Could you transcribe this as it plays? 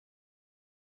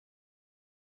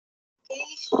Good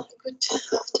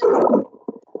afternoon.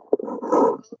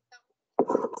 Welcome to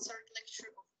the third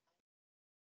lecture of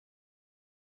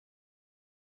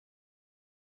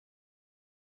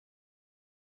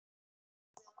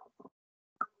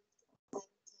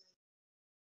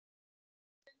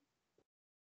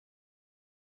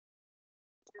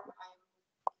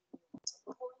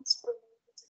some points for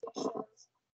presentations,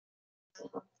 and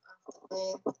after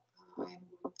that, I'm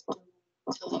going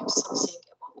to tell you something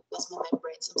about the plasma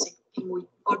membrane, something in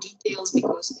more details,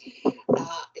 because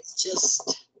it's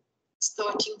just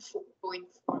starting point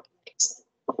for next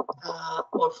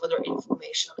or further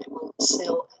information about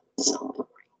cell and cell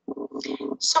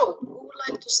membrane. So, who would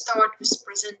like to start with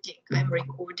presenting? I'm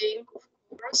recording, of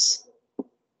course.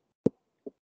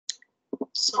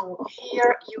 So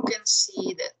here you can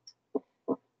see that.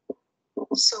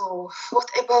 So what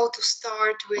about to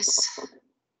start with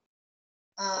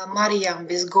Mariam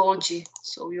with Golgi?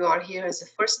 So you are here as the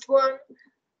first one.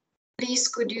 Please,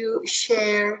 could you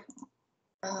share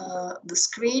the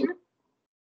screen?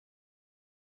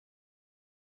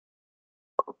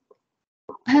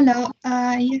 Hello.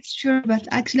 Yes, sure, but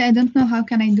actually I don't know how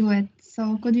can I do it.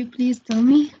 So could you please tell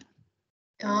me?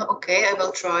 Okay, I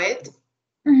will try it.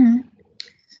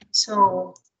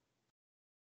 So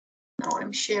now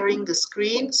I'm sharing the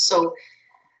screen. So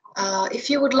if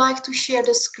you would like to share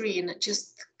the screen,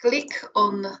 just click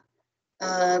on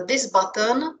this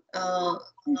button.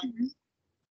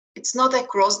 It's not a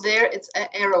cross there, it's an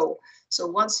arrow. So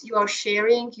once you are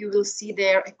sharing, you will see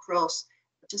there a cross.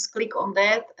 Just click on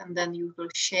that and then you will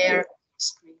share the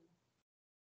screen.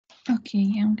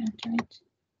 Okay, I'm gonna try it.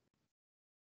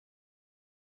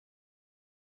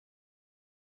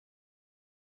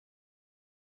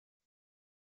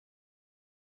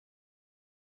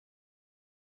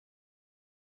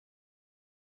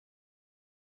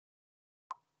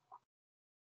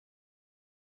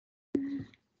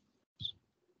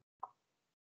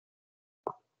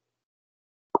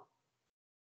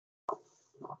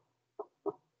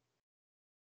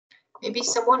 Maybe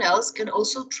someone else can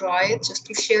also try it just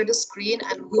to share the screen,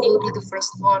 and who will be the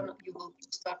first one you will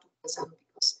start to present,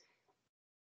 because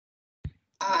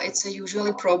it's a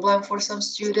usually problem for some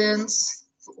students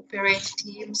to operate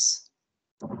Teams.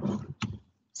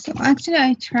 So actually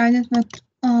I tried it, but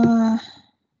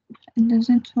it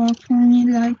doesn't work for me.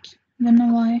 Like, I don't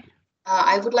know why.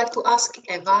 I would like to ask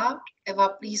Eva.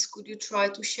 Eva, please, could you try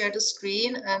to share the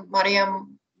screen? And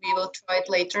Mariam, we will try it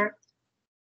later.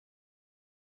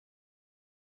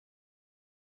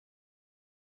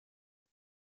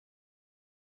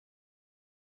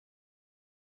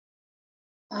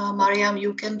 Mariam,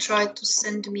 you can try to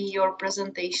send me your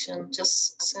presentation.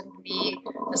 Just send me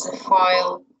as a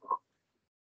file.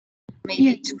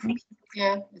 Maybe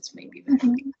yeah, it's maybe better.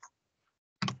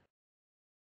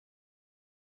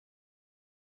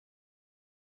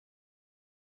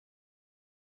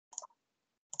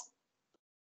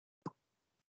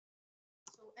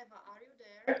 So Eva, are you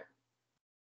there?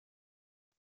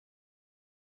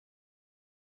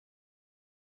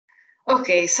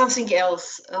 Okay, something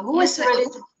else. Who is ready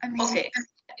to? Okay,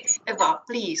 Eva,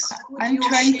 please. I'm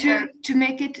trying to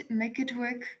make it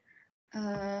work.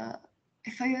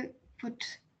 If I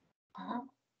put.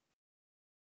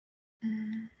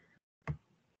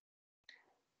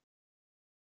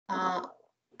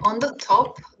 On the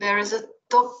top, there is a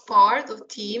top part of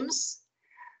Teams.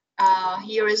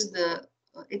 Here is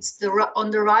it's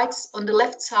on the right, on the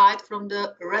left side from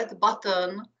the red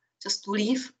button. Just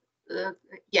leave.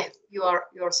 Yeah, you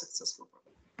are successful.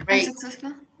 Great. I'm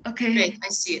successful? Okay. Great, I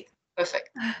see it.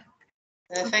 Perfect.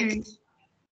 Perfect. Okay.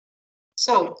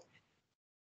 So,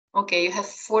 okay, you have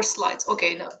 4 slides.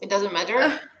 Okay, no, it doesn't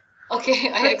matter.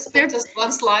 Okay, I expect just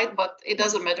 1 slide, but it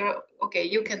doesn't matter. Okay,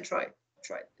 you can try.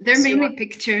 They're mainly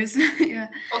pictures. Yeah.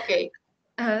 Okay.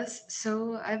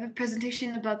 So I have a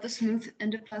presentation about the smooth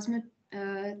endoplasmic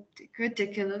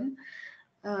reticulum.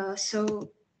 So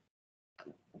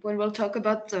when we'll talk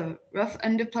about the rough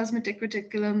endoplasmic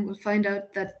reticulum, we'll find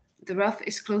out that the rough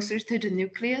is closer to the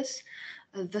nucleus.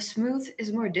 The smooth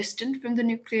is more distant from the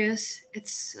nucleus.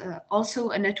 It's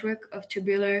also a network of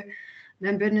tubular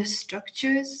membranous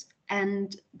structures,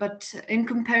 but in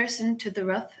comparison to the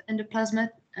rough endoplasmic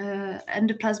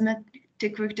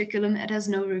reticulum, it has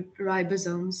no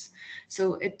ribosomes,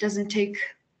 so it doesn't take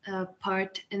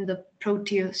part in the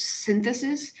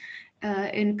proteosynthesis.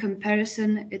 In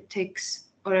comparison, it takes,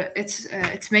 or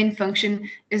its main function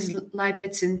is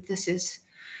lipid synthesis.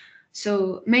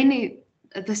 So mainly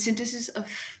the synthesis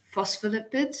of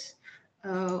phospholipids,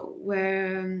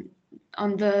 where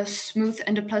on the smooth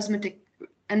endoplasmic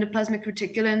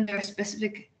reticulum there are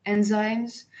specific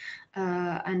enzymes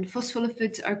and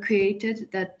phospholipids are created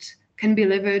that can be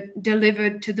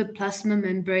delivered to the plasma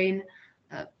membrane,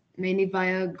 mainly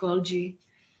via Golgi.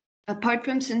 Apart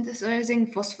from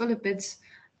synthesizing phospholipids,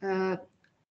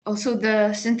 also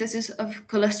the synthesis of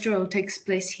cholesterol takes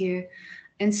place here,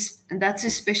 and that's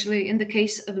especially in the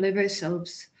case of liver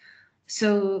cells.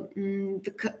 So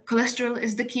the cholesterol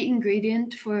is the key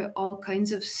ingredient for all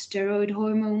kinds of steroid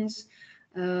hormones,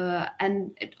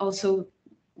 and it also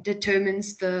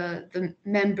determines the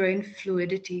membrane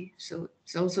fluidity. So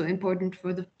it's also important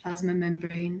for the plasma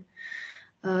membrane.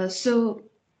 So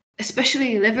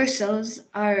especially liver cells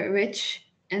are rich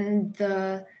in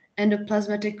the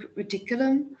endoplasmatic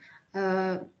reticulum.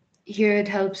 Here it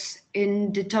helps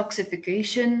in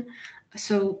detoxification,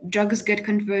 so drugs get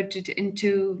converted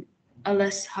into a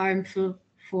less harmful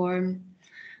form.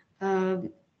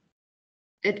 In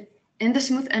the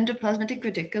smooth endoplasmatic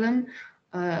reticulum,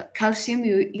 calcium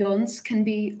ions can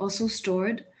be also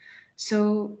stored.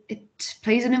 So it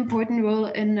plays an important role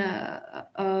in,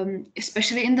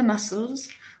 especially in the muscles,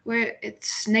 where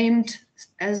it's named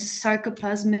as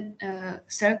sarcoplasmic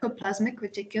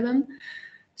reticulum.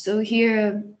 So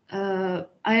here,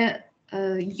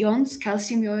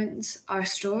 calcium ions are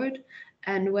stored,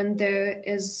 and when there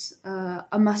is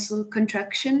a muscle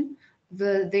contraction,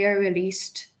 they are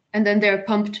released, and then they're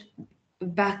pumped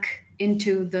back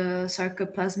into the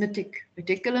sarcoplasmatic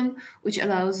reticulum, which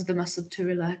allows the muscle to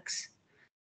relax.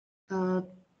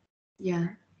 Yeah.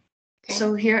 Okay.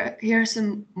 So here are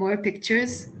some more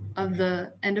pictures of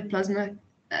the endoplasmic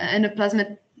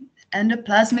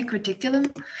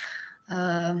reticulum.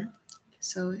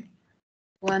 So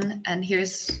one, and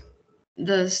here's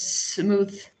the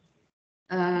smooth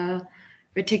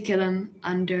reticulum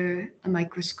under a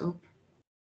microscope.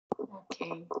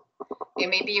 Okay. Yeah,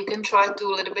 maybe you can try to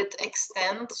a little bit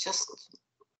extend, just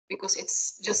because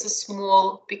it's just a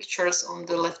small pictures on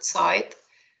the left side.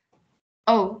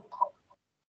 Oh.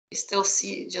 You still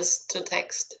see just the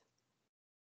text.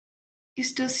 You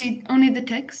still see only the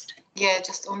text? Yeah,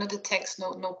 just only the text,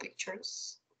 no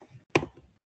pictures.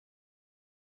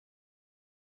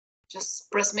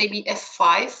 Just press maybe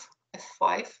F5.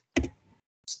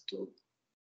 Just to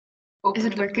open. Is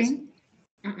it working?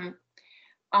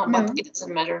 Oh, no. But it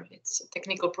doesn't matter. It's a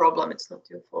technical problem. It's not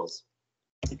your fault.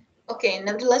 Okay,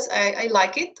 nevertheless, I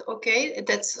like it. Okay,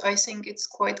 I think it's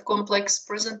quite complex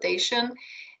presentation.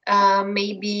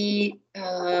 Maybe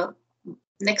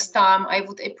next time I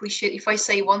would appreciate if I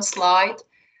say one slide.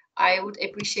 I would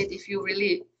appreciate if you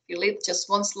really fill it, just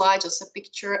one slide, just a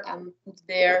picture, and put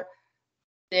there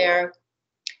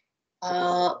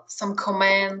some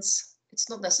comments. It's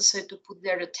not necessary to put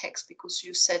there the text because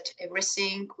you said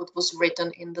everything what was written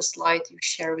in the slide you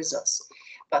share with us.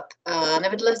 But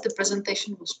nevertheless, the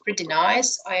presentation was pretty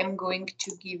nice. I am going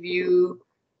to give you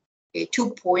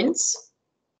 2 points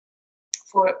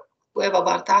for Eva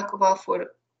Bartakova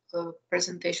for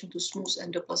presentation to smooth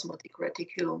endoplasmatic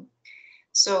reticulum.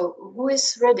 So who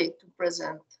is ready to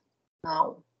present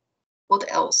now? What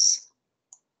else?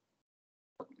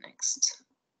 What next?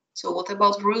 So what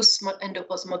about Ruth's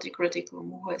endoplasmatic reticulum?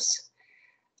 Who has?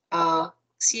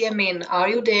 Xiamin, are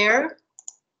you there?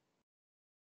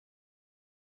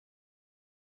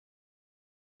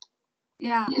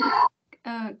 Yeah.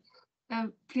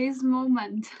 Please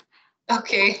moment.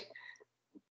 Okay.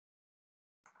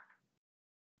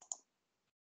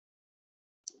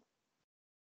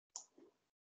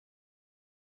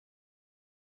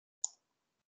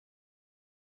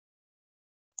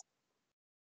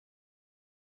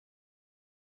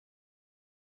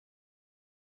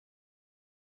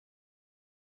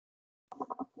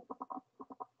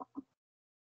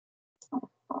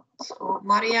 So,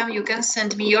 Mariam, you can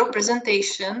send me your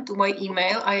presentation to my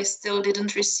email. I still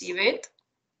didn't receive it.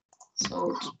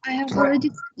 So I have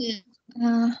already.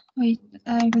 Wait,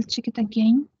 I will check it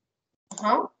again.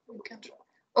 You can try.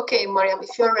 Okay, Mariam,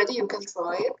 if you're ready, you can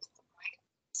try it.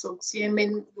 So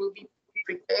Xiamin will be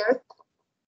prepared.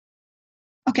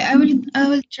 Okay, I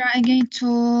will try again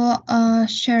to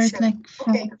share it like.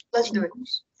 Okay, let's do it.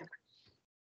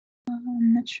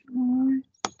 I'm not sure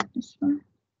this one.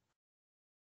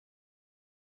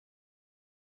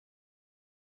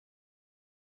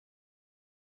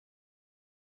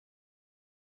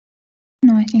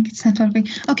 No, I think it's not working.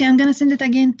 Okay, I'm gonna send it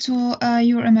again to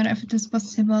your email if it is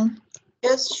possible.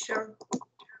 Yes, sure.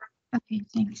 Okay,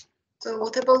 thanks. So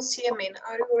what about Xiamin?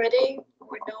 Are you ready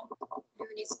or no? Do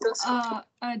you need still some?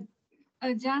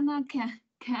 Jana, can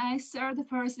I third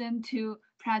person to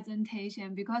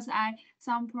presentation because I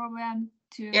some problem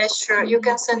to. Yes, sure. You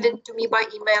can send it to me by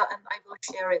email and I will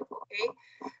share it. Okay.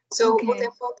 So okay. What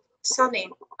about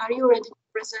Sunny? Are you ready to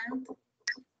present?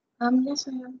 Yes,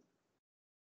 I am.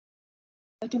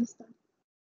 I can start.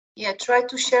 Yeah, try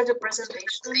to share the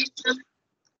presentation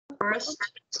first.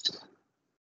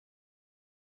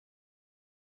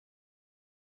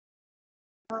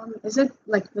 Is it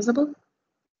like visible?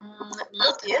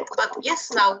 Not yet, but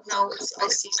yes, now I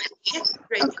see. Yeah,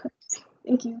 great. Okay,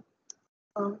 thank you.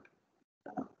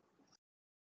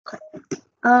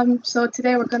 So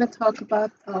today we're going to talk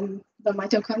about the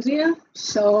mitochondria.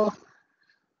 So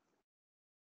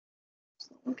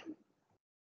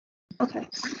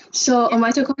a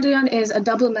mitochondrion is a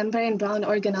double membrane brown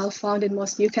organelle found in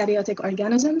most eukaryotic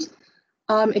organisms.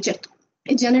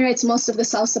 It generates most of the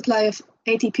cell supply of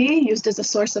ATP used as a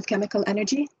source of chemical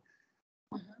energy.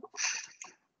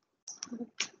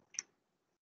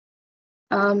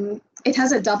 It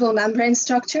has a double membrane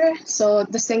structure, so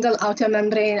the single outer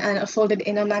membrane and a folded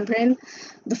inner membrane.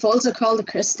 The folds are called the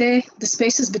cristae. The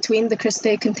spaces between the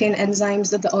cristae contain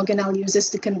enzymes that the organelle uses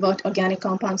to convert organic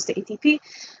compounds to ATP,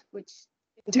 which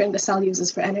in turn the cell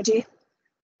uses for energy.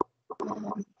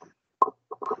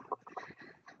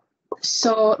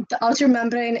 So the outer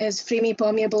membrane is freely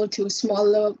permeable to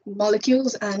smaller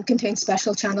molecules and contains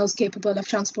special channels capable of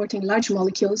transporting large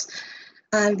molecules.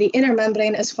 And the inner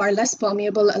membrane is far less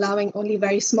permeable, allowing only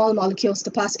very small molecules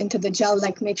to pass into the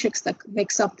gel-like matrix that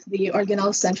makes up the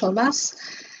organelle's central mass.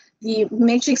 The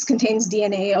matrix contains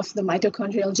DNA of the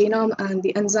mitochondrial genome and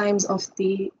the enzymes of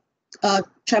the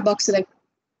triboxylic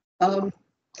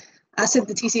acid,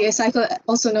 the TCA cycle,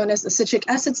 also known as the citric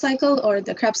acid cycle or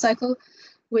the Krebs cycle,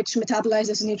 which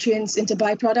metabolizes nutrients into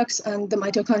byproducts and the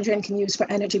mitochondrion can use for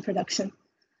energy production.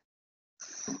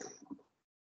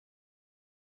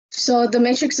 So the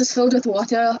matrix is filled with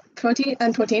water,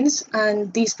 proteins,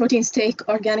 and these proteins take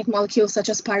organic molecules such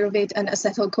as pyruvate and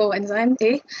acetyl coenzyme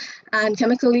A and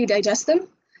chemically digest them.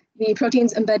 The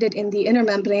proteins embedded in the inner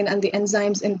membrane and the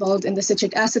enzymes involved in the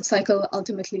citric acid cycle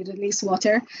ultimately release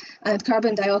water and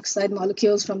carbon dioxide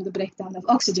molecules from the breakdown of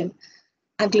oxygen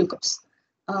and glucose.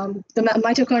 The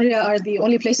mitochondria are the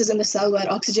only places in the cell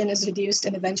where oxygen is reduced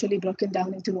and eventually broken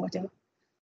down into water.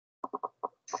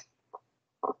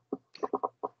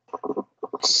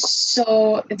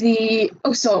 So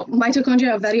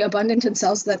mitochondria are very abundant in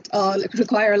cells that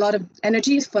require a lot of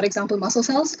energy, for example, muscle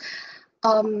cells.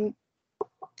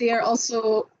 They are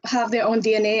also have their own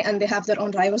DNA and they have their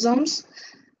own ribosomes.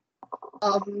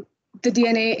 The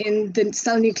DNA in the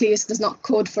cell nucleus does not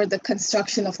code for the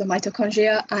construction of the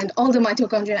mitochondria, and all the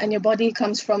mitochondria in your body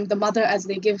comes from the mother as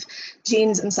they give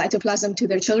genes and cytoplasm to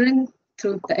their children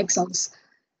through the egg cells.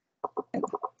 And,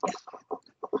 yeah.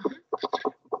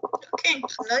 Okay,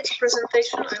 nice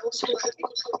presentation. I also like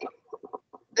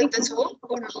it. That's all?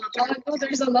 Or not? No,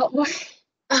 there's a lot more.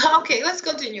 Okay, let's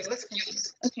continue. Okay,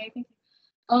 thank you.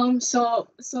 So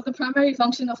the primary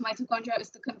function of mitochondria is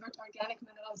to convert organic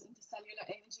minerals into cellular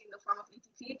energy in the form of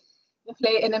ATP. They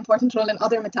play an important role in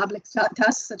other metabolic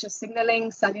tasks such as signaling,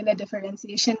 cellular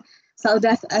differentiation, cell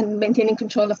death, and maintaining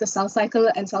control of the cell cycle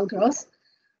and cell growth,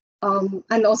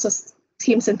 and also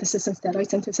heme synthesis and steroid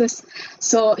synthesis.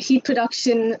 So heat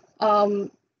production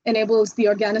enables the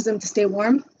organism to stay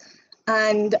warm,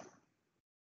 and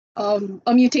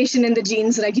a mutation in the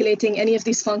genes regulating any of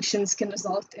these functions can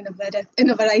result in a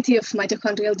variety of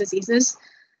mitochondrial diseases.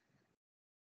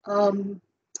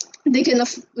 They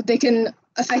can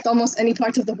affect almost any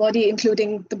part of the body,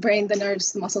 including the brain, the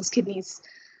nerves, the muscles, kidneys,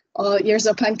 ears,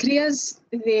 or pancreas.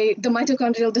 The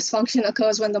mitochondrial dysfunction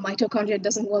occurs when the mitochondria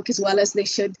doesn't work as well as they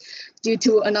should due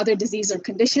to another disease or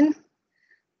condition,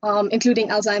 including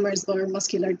Alzheimer's or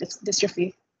muscular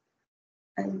dystrophy.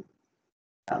 And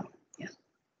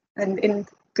And in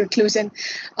conclusion,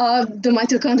 the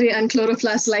mitochondria and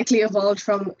chloroplasts likely evolved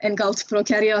from engulfed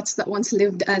prokaryotes that once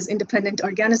lived as independent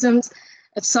organisms.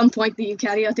 At some point, the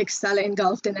eukaryotic cell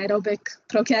engulfed an aerobic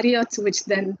prokaryote, which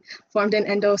then formed an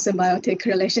endosymbiotic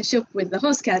relationship with the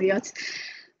host karyote,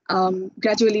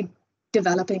 gradually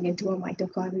developing into a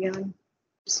mitochondrion.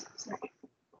 Sorry.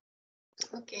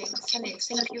 Okay, Sunny,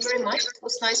 thank you very much. It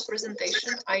was a nice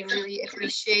presentation. I really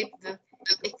appreciate the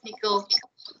technical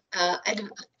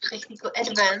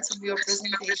advance of your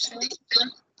presentation.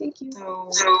 Thank you.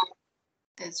 So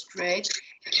that's great.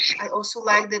 I also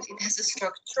like that it has a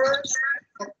structure,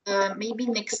 but maybe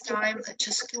next time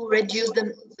just to reduce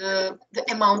the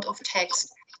amount of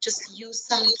text, just use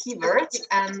some keywords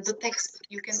and the text,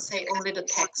 you can say only the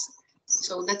text.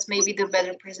 So that's maybe the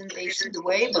better presentation, the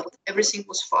way, but everything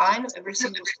was fine,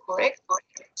 everything was correct.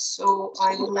 So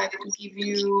I would like to give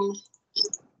you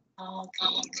from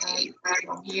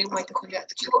here, mitochondria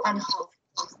 2.5.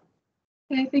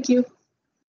 Okay, thank you.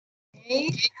 Okay,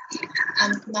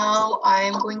 and now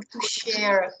I'm going to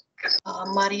share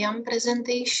Mariam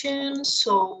presentation.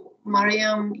 So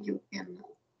Mariam, you can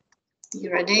be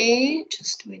ready.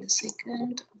 Just wait a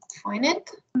second. Find it.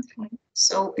 Okay.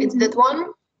 So it's that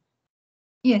one.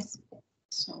 Yes.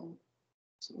 So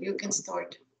you can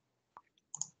start.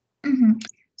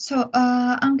 So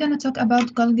I'm gonna talk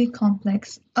about Golgi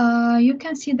complex. You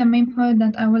can see the main point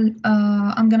that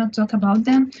I'm gonna talk about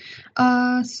them.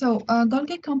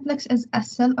 Golgi complex is a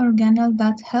cell organelle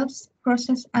that helps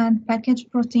process and package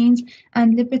proteins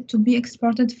and lipid to be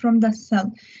exported from the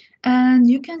cell. And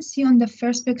you can see on the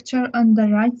first picture on the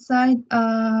right side,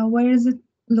 where is it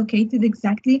located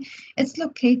exactly? It's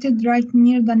located right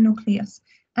near the nucleus.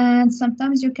 And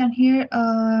sometimes you can hear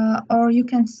or you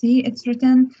can see it's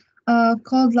written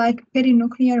called like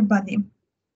perinuclear body.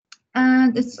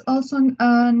 And it's also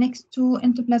next to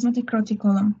endoplasmic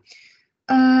reticulum.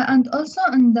 And also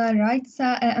on the right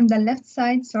side, on the left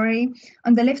side, sorry,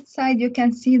 on the left side, you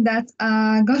can see that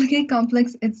Golgi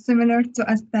complex is similar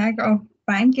to a stack of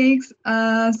pancakes.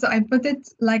 So I put it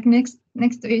like next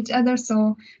to each other,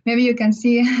 so maybe you can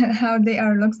see how they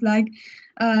are looks like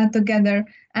together,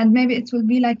 and maybe it will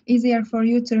be like easier for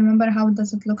you to remember how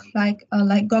does it look like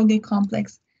Golgi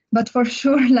complex. But for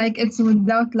sure, like it's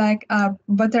without like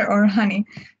butter or honey,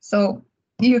 so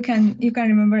you can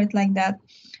remember it like that.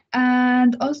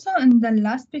 And also in the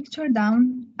last picture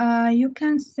down, you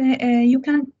can see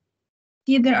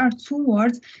there are two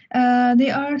words. They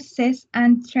are cis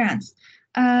and trans.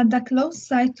 The close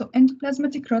side to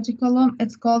endoplasmic reticulum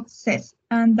it's called cis,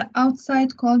 and the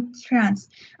outside called trans.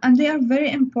 And they are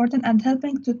very important and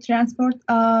helping to transport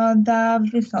the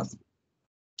vessels.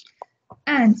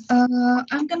 And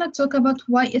I'm gonna talk about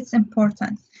why it's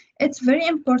important. It's very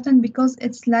important because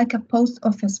it's like a post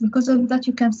office. Because of that,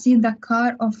 you can see the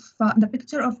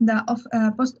picture of the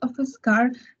post office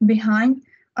car behind.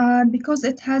 Because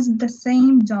it has the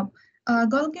same job.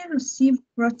 Golgi receive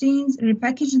proteins,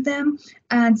 repackage them,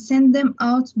 and send them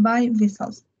out by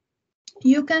vessels.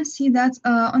 You can see that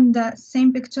on the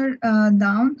same picture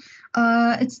down.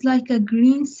 It's like a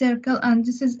green circle, and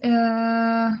these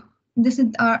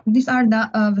are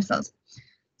the vessels.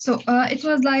 So it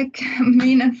was like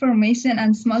main information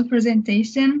and small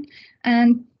presentation,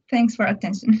 and thanks for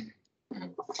attention.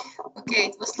 Okay,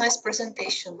 it was nice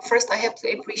presentation. First, I have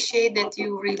to appreciate that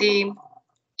you really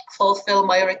fulfill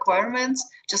my requirements.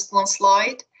 Just one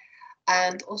slide.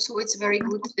 And also it's very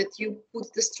good that you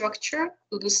put the structure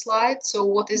to the slide. So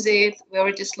what is it, where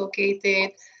it is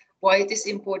located, why it is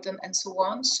important, and so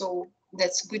on. So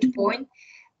that's a good point.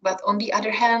 But on the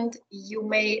other hand, you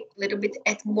may a little bit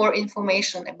add more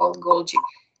information about Golgi.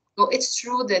 So it's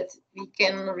true that we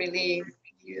can really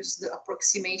use the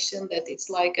approximation that it's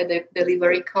like a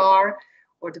delivery car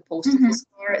or the post office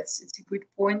car. It's a good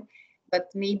point. But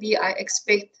maybe I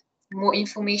expect more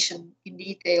information in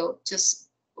detail, just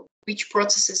which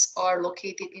processes are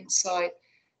located inside.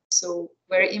 So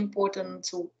very important.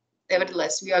 So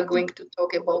nevertheless, we are going to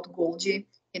talk about Golgi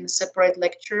in a separate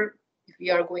lecture. We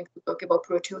are going to talk about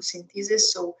proteosynthesis.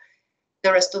 So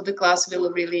the rest of the class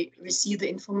will really receive the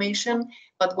information.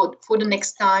 But what for the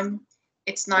next time,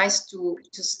 it's nice to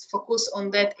just focus on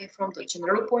that from the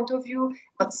general point of view,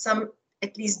 but some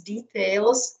at least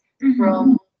details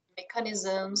from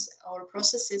mechanisms or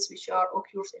processes which are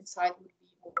occurs inside would be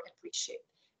more appreciated.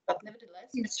 But nevertheless,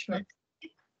 yes, sure.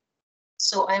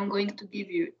 So I'm going to give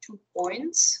you 2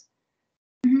 points.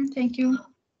 Thank you.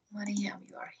 Mariam,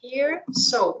 you are here.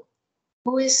 So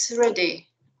who is ready?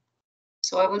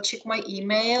 So I will check my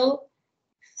email.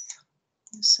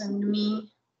 You send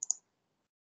me.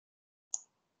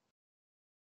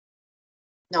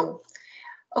 No.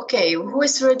 Okay, who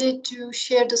is ready to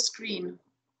share the screen?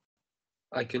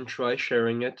 I can try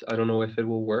sharing it. I don't know if it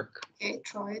will work. Okay,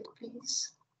 try it,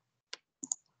 please.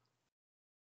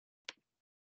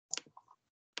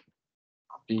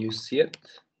 Do you see it?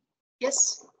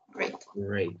 Yes, great.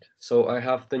 Great. So I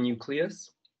have the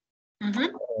nucleus.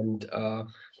 And I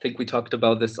think we talked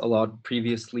about this a lot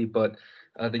previously, but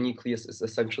the nucleus is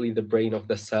essentially the brain of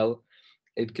the cell.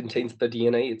 It contains the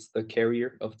DNA, it's the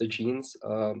carrier of the genes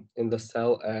in the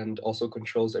cell, and also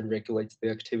controls and regulates the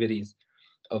activities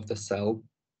of the cell,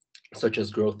 such as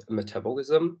growth and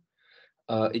metabolism.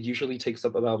 It usually takes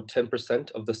up about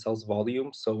 10% of the cell's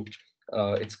volume, so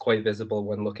it's quite visible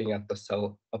when looking at the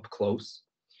cell up close.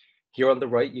 Here on the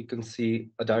right, you can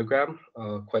see a diagram,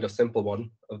 quite a simple one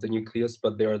of the nucleus,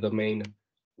 but there are the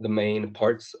main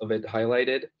parts of it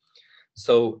highlighted.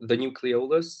 So the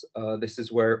nucleolus, this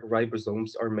is where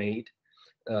ribosomes are made.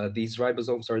 These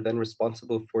ribosomes are then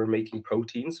responsible for making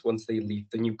proteins once they leave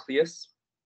the nucleus.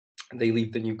 They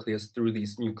leave the nucleus through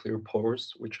these nuclear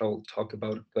pores, which I'll talk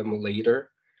about them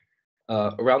later.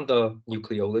 Around the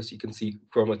nucleolus, you can see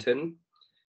chromatin.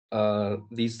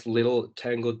 These little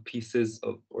tangled pieces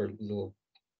of, or little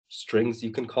strings,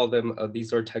 you can call them,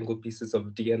 these are tangled pieces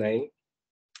of DNA.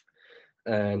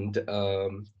 And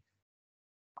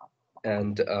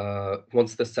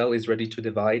once the cell is ready to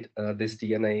divide, this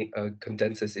DNA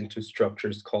condenses into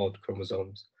structures called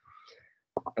chromosomes.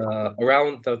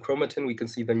 Around the chromatin, we can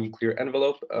see the nuclear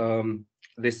envelope.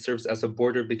 This serves as a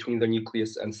border between the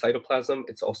nucleus and cytoplasm.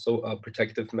 It's also a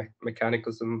protective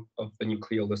mechanism of the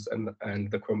nucleolus and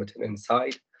the chromatin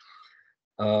inside.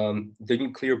 The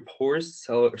nuclear pores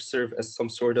serve as some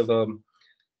sort of a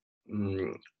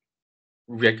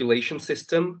regulation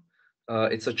system.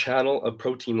 It's a channel, a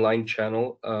protein-line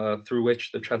channel, through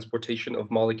which the transportation of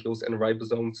molecules and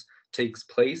ribosomes takes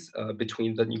place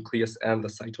between the nucleus and the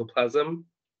cytoplasm.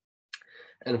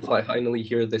 And finally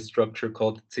here, this structure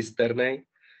called cisternae.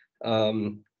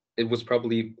 It was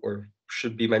probably, or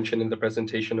should be mentioned in the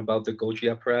presentation about the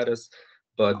Golgi apparatus,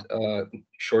 but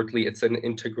shortly, it's an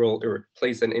integral, or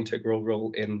plays an integral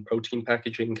role in protein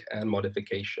packaging and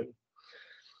modification.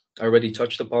 I already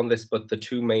touched upon this, but the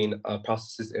two main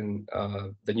processes in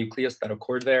the nucleus that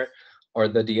occur there are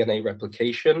the DNA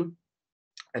replication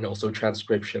and also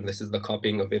transcription. This is the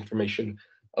copying of information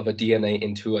of a DNA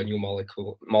into a new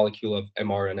molecule of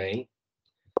mRNA.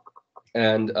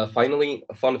 And finally,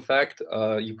 a fun fact,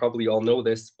 you probably all know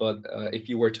this, but if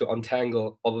you were to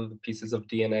untangle all of the pieces of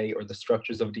DNA or the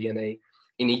structures of DNA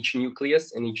in each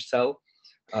nucleus, in each cell,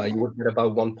 you would get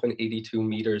about 1.82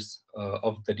 meters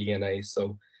of the DNA.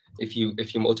 So if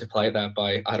you multiply that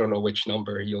by, I don't know which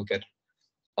number, you'll get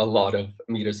a lot of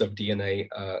meters of DNA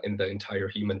in the entire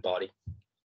human body.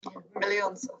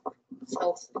 Millions of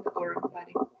cells in our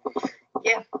body.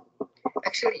 Yeah,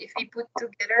 actually, if we put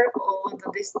together all of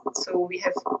the distance, so we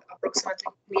have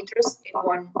approximately meters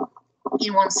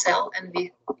in one cell, and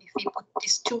if we put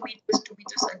these 2 meters, 2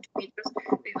 meters, and 2 meters,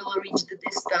 we will reach the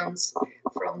distance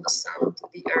from the sun to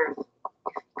the earth. If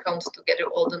we count together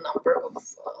all the number of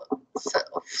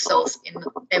cells in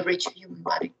average human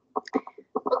body.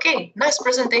 Okay, nice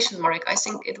presentation, Marek. I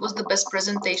think it was the best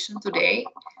presentation today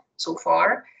so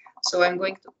far. So I'm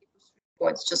going to give you 3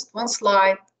 points, just one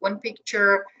slide, one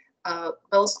picture,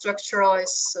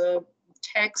 well-structuralized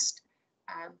text,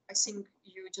 and I think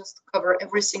you just cover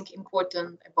everything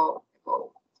important about.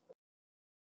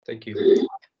 Thank you.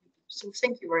 So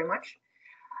thank you very much.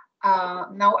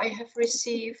 Now I have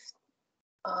received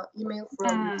email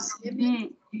from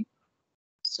me.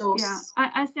 So yeah,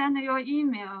 I sent your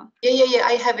email. Yeah,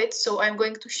 I have it. So I'm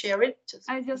going to share it.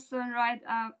 I just write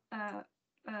a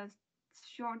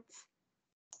short.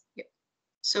 Yeah.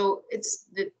 So it's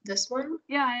this one.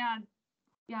 Yeah.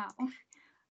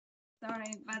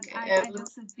 Sorry, but okay, I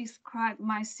just describe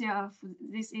myself.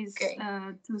 This is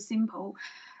too simple.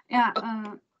 Yeah.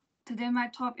 Today my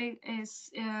topic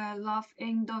is love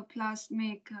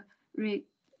endoplasmic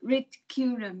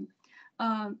reticulum.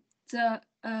 The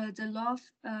love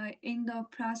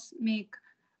endoplasmic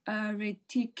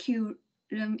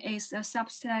reticulum is a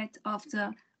subset of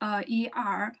the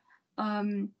ER.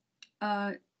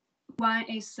 One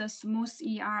is a smooth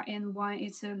ER and one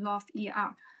is a love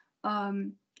ER.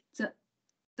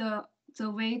 The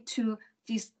way to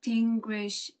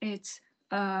distinguish it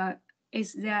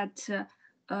is that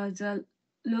the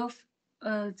love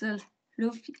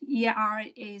ER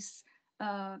is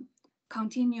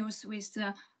continuous with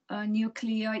the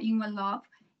nuclear envelope,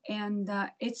 and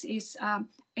it is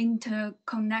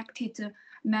interconnected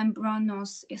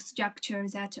membranous structure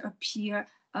that appear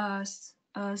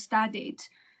studied.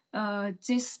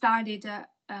 This studied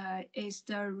is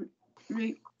the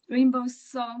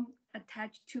ribosome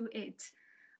attached to it.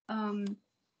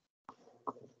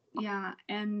 Yeah,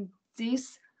 and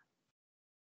this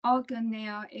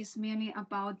organelle is mainly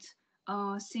about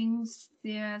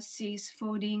synthesis,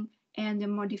 folding, and the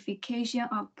modification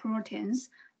of proteins,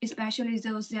 especially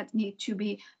those that need to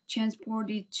be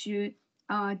transported to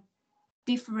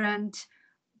different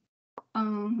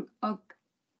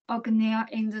organelle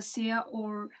in the cell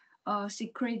or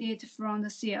secreted from the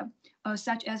cell,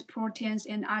 such as proteins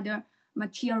and other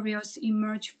materials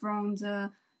emerge from the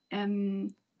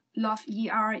love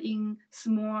ER in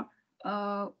small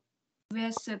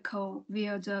vesicle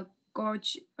where the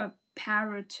Golgi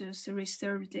apparatus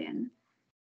reserves them.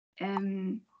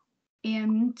 And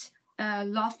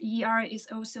love ER is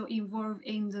also involved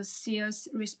in the cell's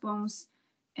response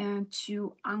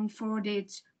to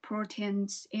unfolded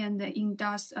proteins and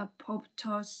induce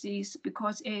apoptosis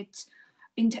because it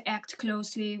interacts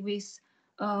closely with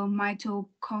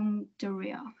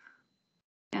mitochondria.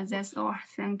 And that's all.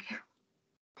 Thank you.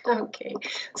 Okay,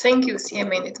 thank you,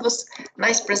 Siamin. It was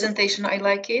nice presentation. I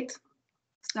like it.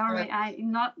 Sorry, I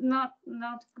not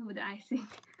good, I think.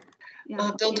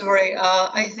 Yeah, don't worry.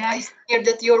 I hear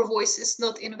that your voice is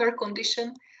not in very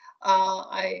condition.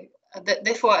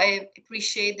 Therefore, I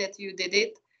appreciate that you did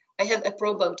it. I have a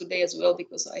problem today as well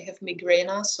because I have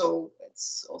migraine, so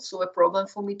it's also a problem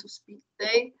for me to speak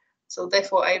today. So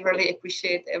therefore, I really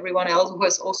appreciate everyone else who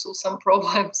has also some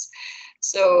problems.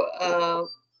 So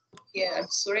yeah, I'm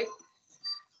sorry.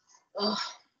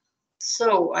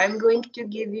 So I'm going to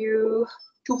give you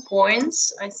 2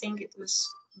 points. I think it was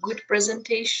good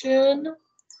presentation.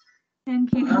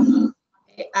 Thank you.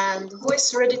 And who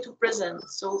is ready to present?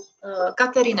 So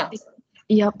Katerina.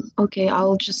 Yep. Okay,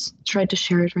 I'll just try to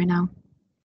share it right now.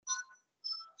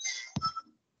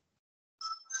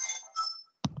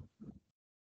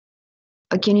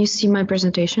 Can you see my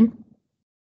presentation?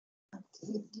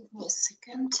 Okay, give me a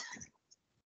second.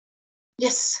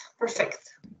 Yes, perfect.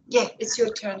 Yeah, it's your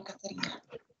turn, Katerina.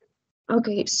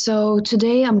 Okay, so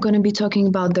today I'm going to be talking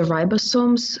about the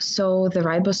ribosomes. So the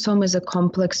ribosome is a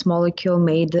complex molecule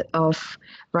made of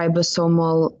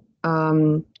ribosomal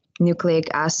nucleic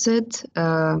acid,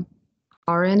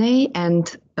 RNA,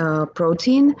 and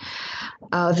protein.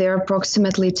 There are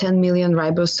approximately 10 million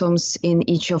ribosomes in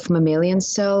each of mammalian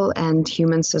cell and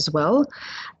humans as well.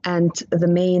 And the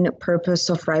main purpose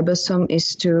of ribosome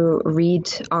is to read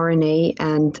RNA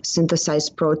and synthesize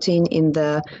protein in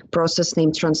the process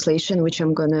named translation, which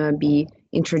I'm going to be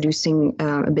introducing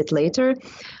a bit later.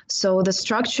 So the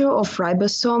structure of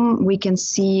ribosome, we can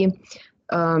see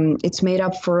it's made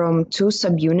up from 2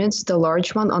 subunits, the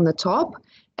large one on the top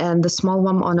and the small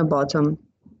one on the bottom.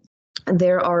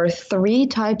 There are 3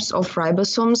 types of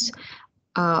ribosomes,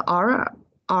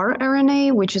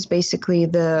 rRNA, which is basically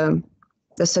the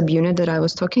subunit that I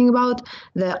was talking about,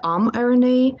 the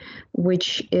mRNA,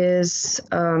 which is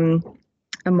a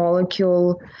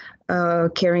molecule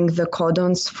carrying the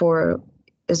codons for,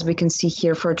 as we can see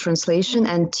here, for translation,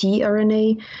 and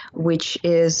tRNA, which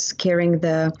is carrying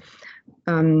the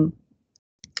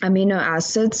amino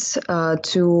acids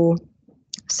to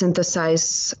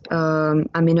synthesize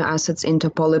amino acids into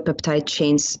polypeptide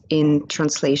chains in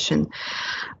translation.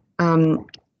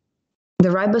 The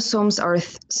ribosomes are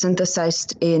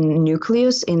synthesized in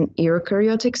nucleus in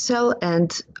eukaryotic cell,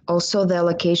 and also the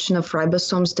location of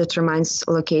ribosomes determines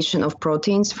location of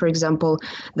proteins. For example,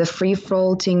 the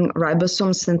free-floating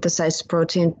ribosomes synthesize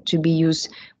protein to be used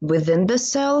within the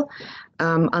cell,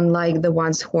 unlike the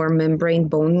ones who are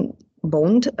membrane-bound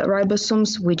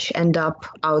ribosomes, which end up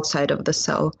outside of the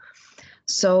cell.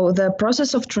 So the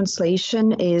process of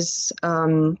translation is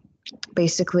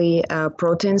basically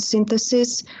protein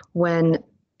synthesis when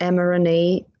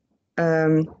mRNA,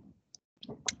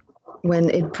 when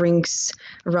it brings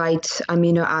right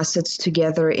amino acids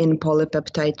together in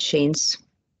polypeptide chains.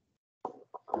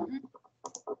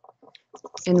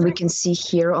 And we can see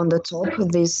here on the top,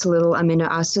 these little amino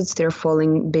acids, they're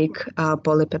following big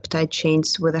polypeptide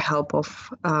chains with the help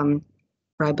of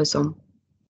ribosome.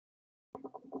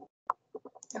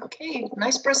 Okay,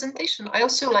 nice presentation. I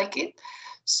also like it.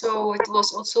 So it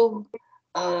was also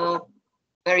a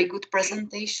very good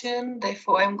presentation.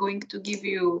 Therefore, I'm going to give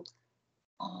you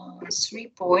 3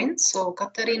 points. So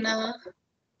Katerina,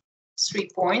 3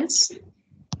 points.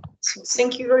 So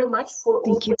thank you very much for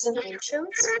all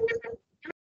presentations.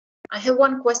 I have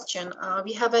one question.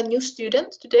 We have a new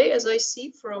student today, as I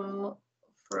see from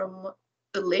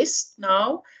the list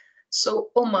now.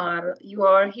 So Omar, you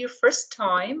are here first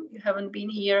time. You haven't been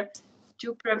here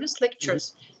 2 previous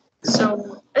lectures.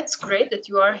 So it's great that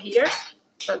you are here.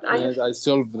 But I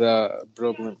solved the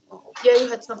problem. Yeah, you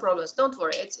had some problems. Don't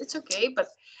worry, it's okay. But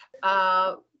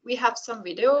we have some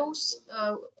videos.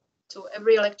 So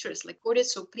every lecture is recorded.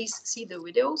 So please see the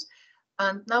videos.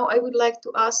 And now I would like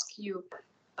to ask you.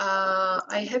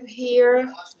 I have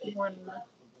here one.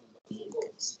 You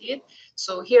can see it.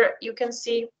 So here you can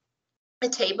see a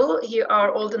table. Here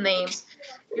are all the names.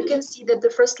 You can see that the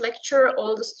first lecture,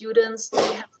 all the students,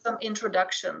 they have some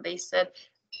introduction. They said,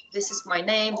 this is my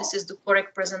name. This is the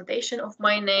correct presentation of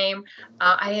my name.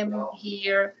 I am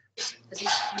here as a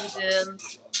student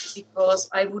because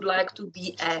I would like to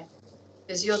be a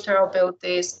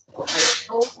physiotherapist.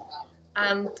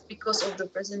 And because of the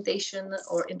presentation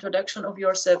or introduction of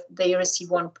yourself, they receive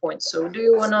 1 point. So do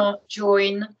you want to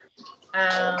join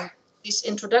this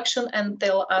introduction and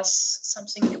tell us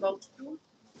something about you?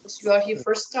 Because you are here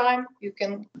first time, you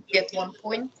can get 1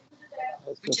 point,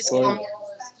 which is counted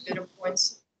as 0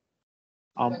 points.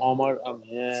 I'm Omar. I'm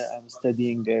here. I'm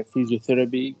studying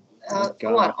physiotherapy.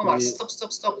 Omar,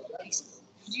 stop, please.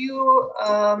 could you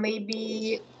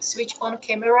maybe switch on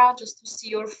camera just to see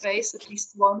your face at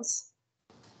least once?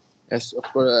 Yes, of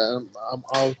course. I'm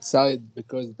outside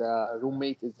because the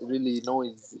roommate is really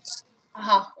noisy.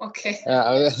 Okay.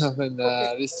 I'm in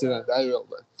the restaurant. I will,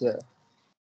 but yeah.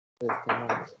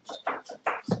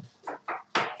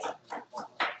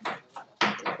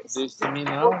 Do you see me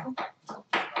now?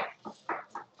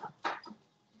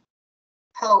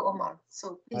 Hello, Omar.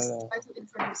 So please Hello. try to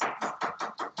introduce yourself.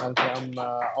 I'm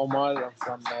Omar. I'm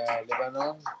from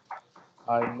Lebanon.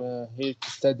 I'm here to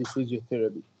study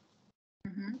physiotherapy.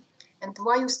 And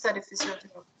why you study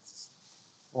physiotherapy?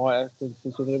 Why I think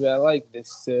physiotherapy? I like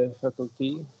this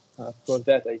faculty. For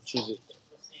that, I choose it.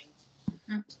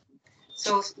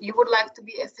 So you would like to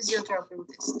be a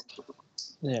physiotherapist?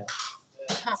 Yeah.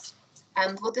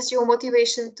 And what is your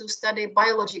motivation to study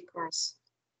biology course?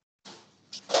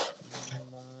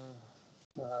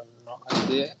 No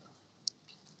idea.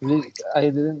 I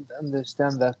didn't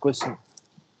understand that question.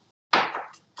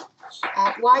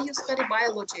 Why you study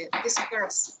biology, this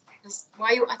course?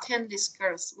 Why you attend this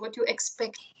course? What you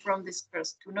expect from this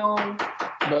course to know?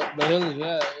 But biology,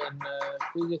 yeah, in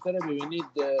physiotherapy, we need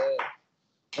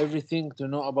everything to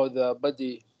know about the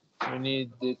body. We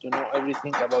need to know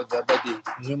everything about the body,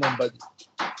 human body.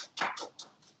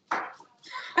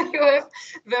 You have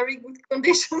very good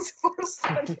conditions for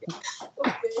study.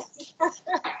 Okay.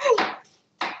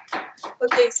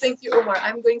 Okay, thank you, Omar.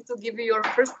 I'm going to give you your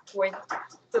first point.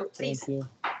 So please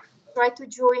try to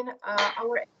join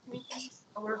our activities,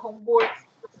 our homework.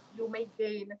 You may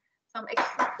gain some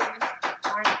extra points.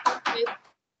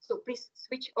 So please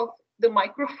switch off the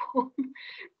microphone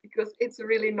because it's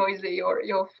really noisy.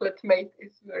 Your flatmate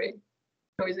is very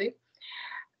noisy.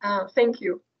 Thank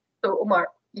you. So Omar,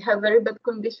 you have very bad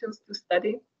conditions to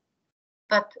study,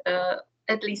 but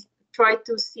at least try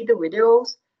to see the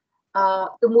videos.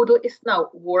 The Moodle is now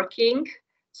working,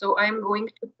 so I'm going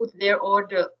to put there all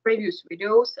the previous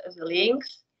videos as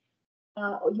links.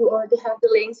 You already have the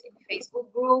links in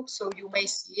Facebook group, so you may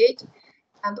see it.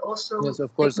 And also, yes,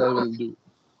 of course, I will do.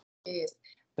 Yes.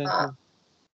 Thank you.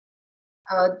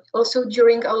 Also,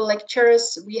 during our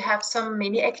lectures, we have some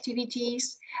mini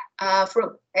activities.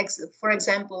 For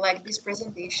example, like this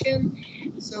presentation.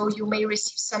 So you may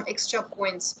receive some extra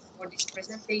points for this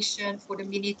presentation, for the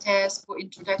mini test, for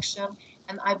introduction,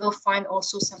 and I will find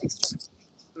also some extra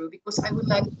because I would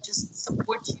like to just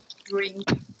support you during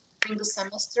the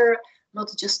semester, not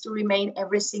just to remain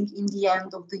everything in the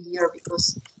end of the year,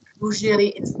 because usually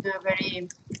it's the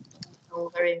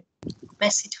very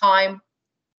messy time,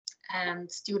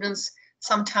 and students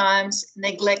sometimes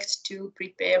neglect to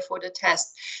prepare for the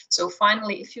test. So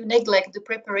finally, if you neglect the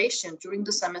preparation during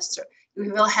the semester,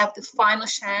 you will have the final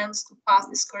chance to pass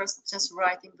this course just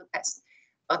writing the test.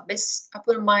 But based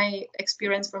upon my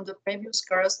experience from the previous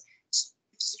course,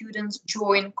 students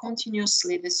join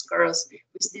continuously this course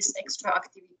with these extra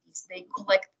activities. They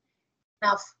collect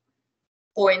enough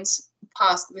points to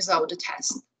pass without the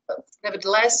test. But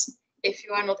nevertheless, if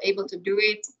you are not able to do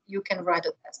it, you can write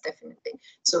a test, definitely.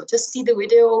 So just see the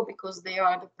video because they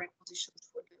are the prepositions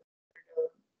for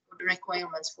the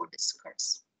requirements for this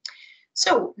course.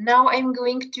 So now I'm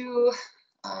going to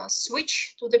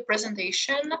switch to the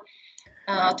presentation.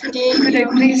 Today, could I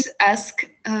please ask?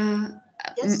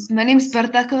 Yes. My name is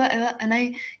Bardakova Eva, and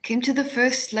I came to the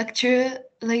first lecture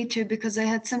later because I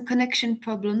had some connection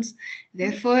problems.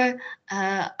 Therefore,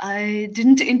 I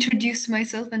didn't introduce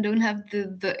myself and don't have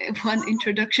the one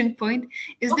introduction point.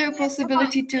 Is there a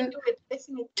possibility to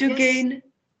gain?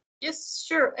 Yes,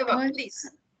 sure, Eva, What? please.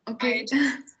 Okay.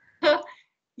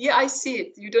 Yeah, I see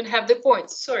it. You don't have the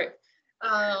points. Sorry.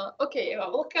 Okay, Eva,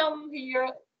 welcome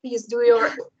here. Please do your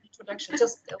introduction.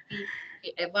 Just tell me,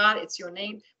 okay, Eva, it's your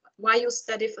name. Why you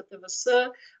study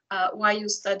FTVS, why you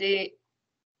study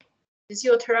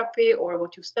physiotherapy or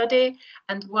what you study,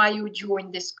 and why you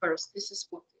join this course. This is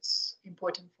what is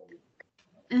important for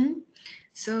me.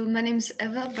 So my name is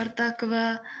Eva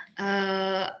Bartakova.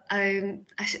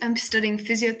 I'm studying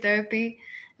physiotherapy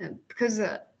because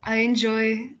I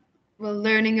enjoy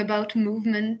learning about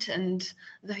movement and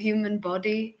the human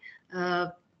body,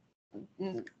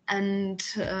 and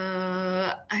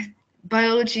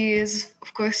biology is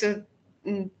of course a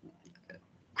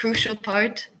crucial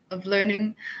part of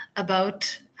learning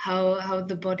about how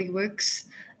the body works,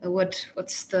 what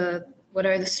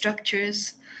are the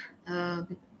structures.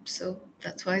 So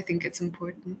that's why I think it's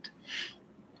important.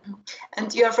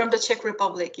 And you are from the Czech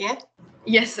Republic, yeah?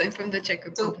 Yes, I'm from the Czech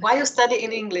Republic. So why you study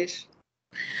in English?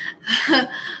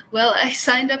 Well, I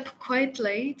signed up quite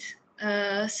late,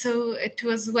 so it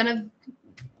was one of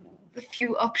the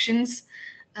few options,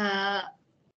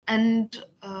 and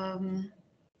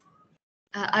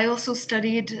I also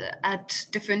studied at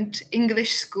different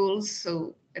English schools,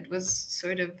 so it was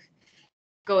sort of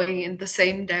going in the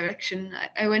same direction.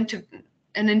 I went to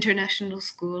an international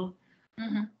school.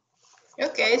 Mm-hmm.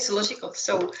 Okay, it's logical.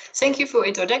 So thank you for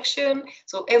introduction.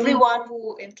 So everyone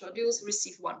who introduced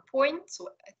received 1 point. So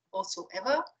also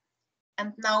Eva.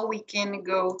 And now we can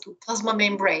go to plasma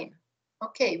membrane.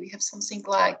 Okay, we have something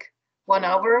like 1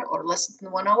 hour or less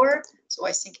than 1 hour. So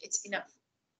I think it's enough.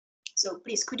 So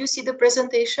please, could you see the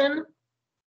presentation?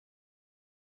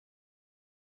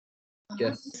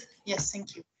 Yes. Yes,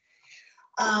 thank you.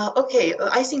 Okay,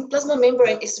 I think plasma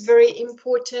membrane is very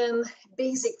important,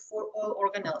 basic for all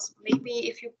organelles. Maybe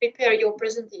if you prepare your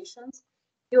presentations,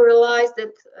 you realize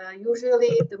that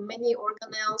usually the many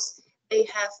organelles, they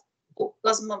have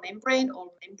plasma membrane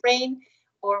or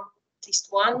at least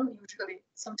one, usually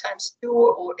sometimes two,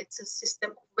 or it's a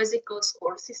system of vesicles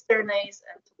or cisternae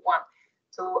and one.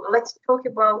 So let's talk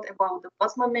about the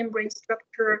plasma membrane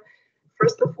structure.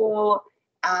 First of all,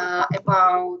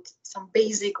 about some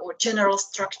basic or general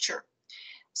structure.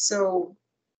 So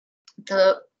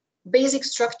the basic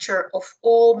structure of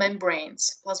all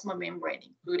membranes, plasma membrane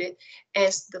included,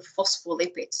 is the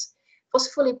phospholipids.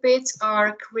 Phospholipids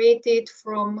are created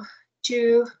from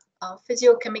two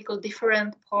physiochemical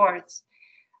different parts.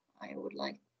 I would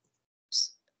like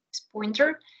this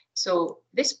pointer. So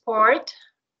this part,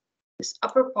 this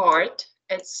upper part,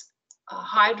 it's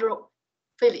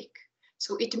hydrophilic.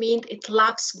 So it means it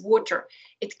lacks water.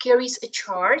 It carries a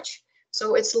charge.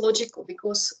 So it's logical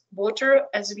because water,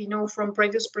 as we know from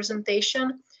previous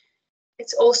presentation,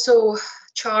 it's also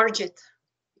charged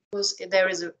because there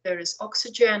is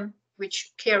oxygen,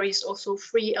 which carries also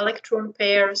free electron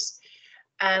pairs,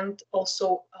 and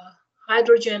also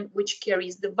hydrogen, which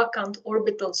carries the vacant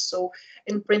orbitals. So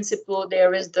in principle,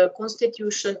 there is the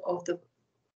constitution of the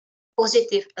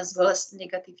positive as well as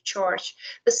negative charge.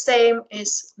 The same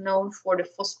is known for the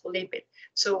phospholipid.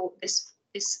 So this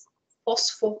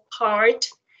phospho part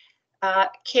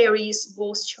carries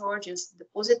both charges, the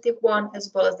positive one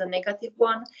as well as the negative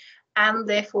one, and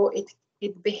therefore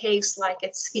it behaves like a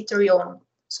schizerion.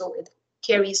 So it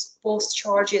carries both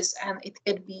charges and it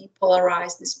can be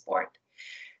polarized, this part.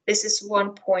 This is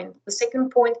one point. The second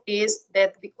point is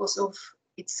that because of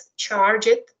its charge,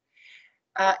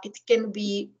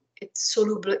 it's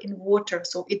soluble in water,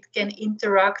 so it can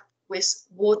interact with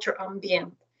water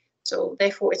ambient. So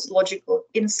therefore it's logical.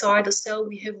 Inside the cell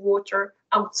we have water,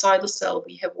 outside the cell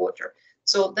we have water.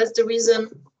 So that's the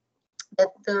reason that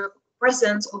the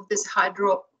presence of this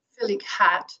hydrophilic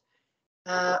hat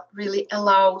really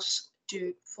allows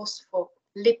to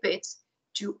phospholipids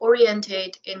to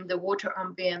orientate in the water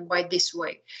ambient by this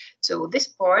way. So this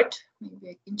part, maybe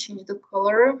I can change the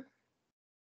color.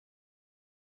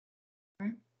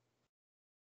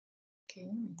 Okay,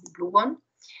 maybe blue one.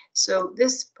 So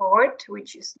this part,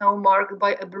 which is now marked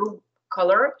by a blue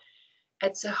color,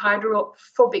 it's a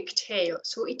hydrophobic tail.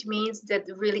 So it means that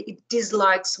really it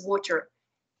dislikes water.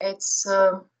 It's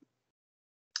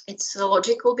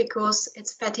logical because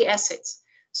it's fatty acids.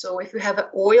 So if you have an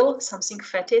oil, something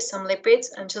fatty, some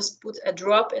lipids, and just put a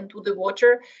drop into the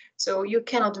water, so you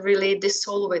cannot really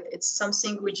dissolve it. It's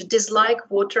something which dislikes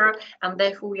water, and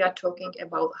therefore we are talking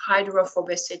about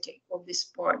hydrophobicity of this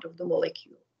part of the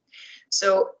molecule.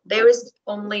 So there is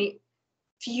only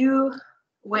few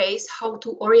ways how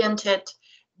to orientate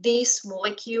these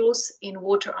molecules in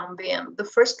water ambient. The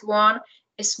first one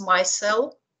is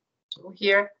micelle. So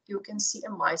here you can see a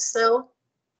micelle.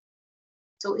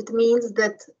 So it means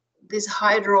that these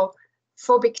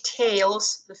hydrophobic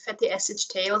tails, the fatty acid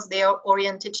tails, they are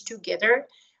oriented together,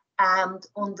 and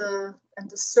on the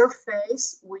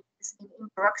surface, which is in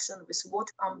interaction with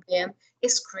water ambient,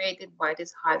 is created by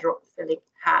this hydrophilic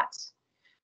hat.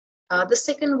 The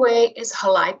second way is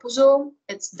liposome.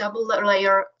 It's double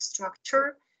layer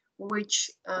structure,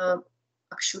 which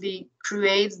actually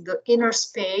creates the inner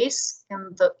space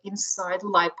and the inside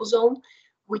liposome,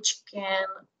 which can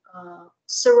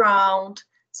surround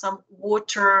some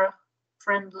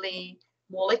water-friendly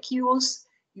molecules.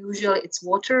 Usually it's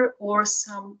water or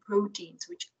some proteins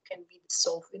which can be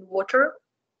dissolved in water.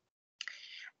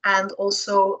 And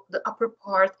also the upper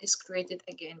part is created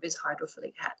again with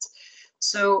hydrophilic hats.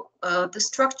 So the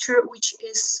structure which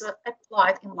is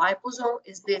applied in liposome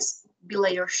is this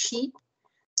bilayer sheet.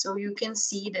 So you can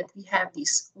see that we have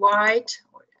these white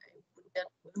or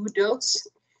blue dots,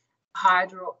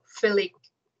 hydrophilic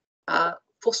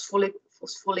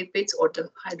phospholipids or the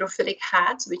hydrophilic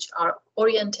hats, which are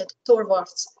oriented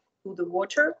towards to the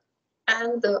water,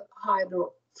 and the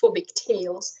hydrophobic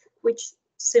tails, which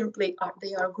simply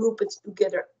they are grouped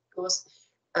together because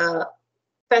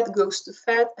fat goes to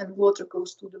fat and water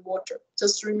goes to the water.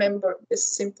 Just remember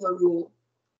this simple rule.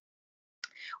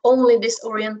 Only this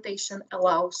orientation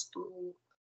allows to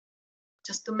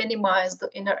minimize the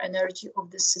inner energy of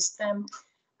the system,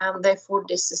 and therefore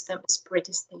this system is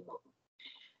pretty stable.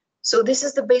 So this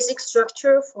is the basic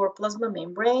structure for plasma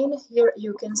membrane. Here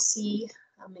you can see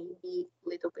maybe a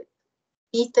little bit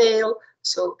detail.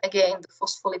 So again, the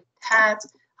phospholipid heads,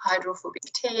 hydrophobic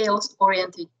tails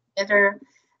oriented together.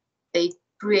 They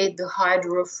create the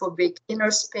hydrophobic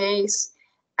inner space,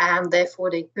 and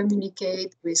therefore they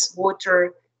communicate with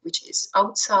water, which is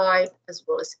outside as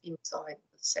well as inside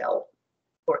the cell,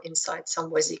 or inside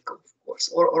some vesicle, of course,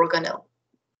 or organelle.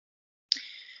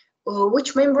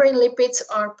 Which membrane lipids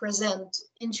are present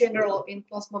in general in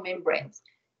plasma membranes?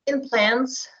 In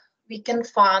plants, we can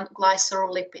find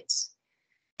glycerolipids.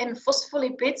 In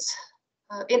phospholipids,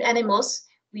 in animals,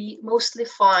 we mostly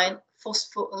find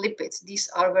phospholipids. These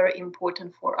are very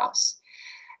important for us.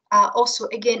 Also,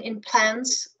 again, in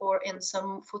plants or in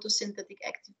some photosynthetic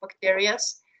active bacteria,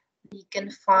 we can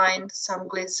find some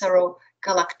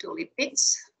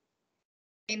glycerogalactolipids.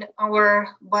 In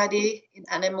our body, in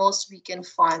animals, we can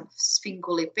find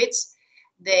sphingolipids.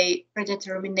 They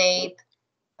predetermine the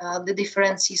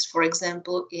differences, for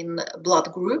example, in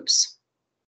blood groups.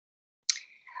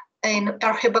 In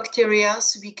archaebacteria,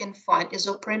 we can find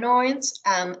isoprenoids,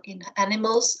 and in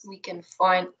animals, we can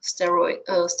find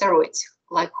steroids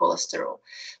like cholesterol.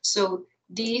 So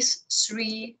these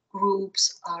three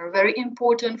groups are very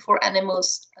important for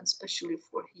animals, and especially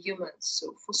for humans.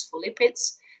 So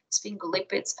phospholipids,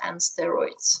 sphingolipids, and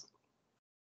steroids.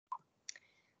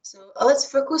 So let's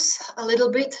focus a little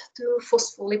bit to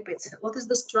phospholipids. What is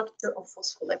the structure of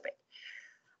phospholipid?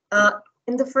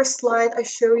 In the first slide, I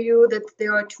show you that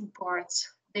there are two parts.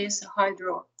 There's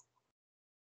hydrophilic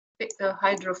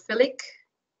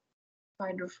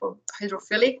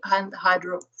and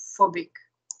hydrophobic.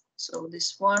 So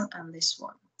this one and this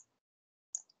one.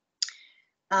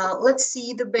 Let's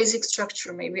see the basic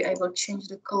structure. Maybe I will change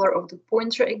the color of the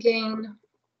pointer again.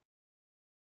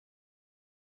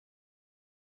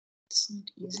 It's not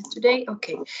easy today.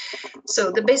 Okay, so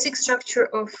the basic structure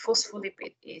of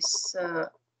phospholipid is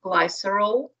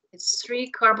glycerol. It's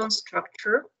 3-carbon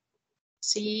structure,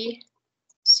 C,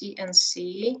 C, and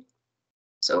C.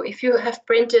 So if you have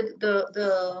printed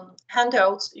the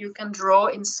handouts, you can draw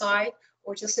inside,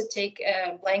 or just take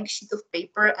a blank sheet of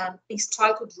paper and please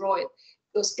try to draw it,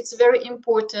 because it's very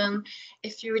important.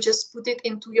 If you just put it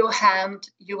into your hand,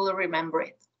 you will remember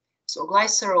it. So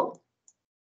glycerol,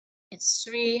 it's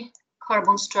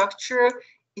 3-carbon structure.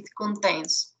 It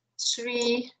contains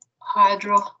 3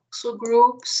 hydroxyl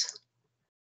groups,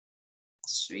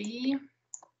 3.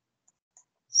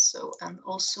 So, and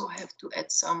also have to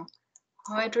add some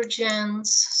hydrogens.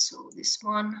 So this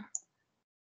one,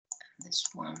 and this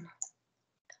one,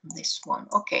 and this one.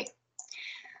 Okay.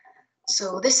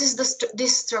 So this is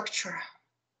this structure.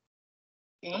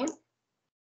 Okay.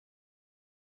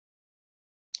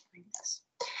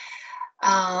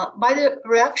 By the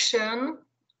reaction,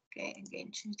 okay,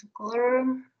 again, change the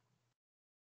color.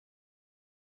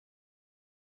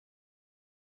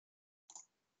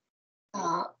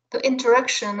 The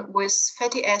interaction with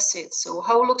fatty acids. So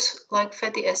how it looks like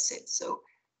fatty acids? So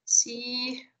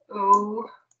COOH,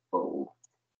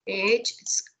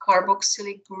 it's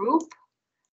carboxylic group,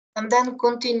 and then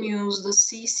continues the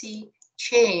CC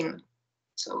chain.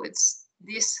 So it's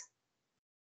this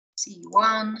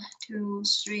C1, 2,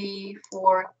 3,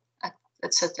 4,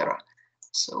 etc.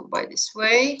 So by this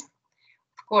way,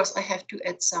 of course, I have to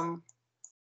add some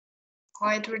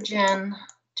hydrogen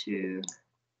to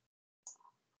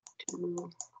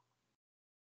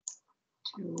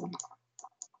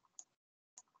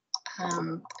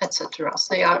etc.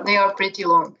 So they are pretty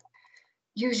long.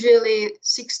 Usually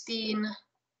 16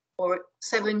 or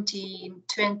 17,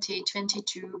 20,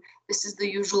 22. This is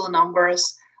the usual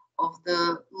numbers of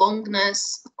the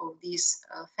longness of these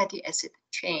fatty acid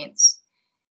chains.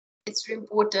 It's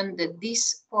important that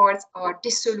these parts are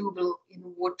dissoluble in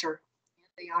water.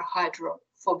 They are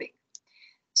hydrophobic.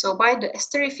 So by the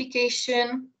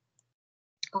esterification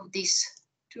of these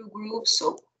two groups,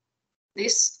 so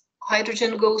this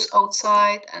hydrogen goes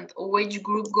outside and OH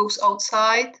group goes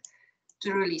outside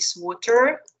to release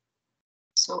water.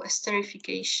 So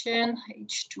esterification,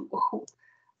 H2O.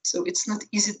 So it's not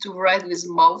easy to write with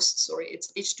mouse, sorry,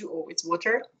 it's H2O, it's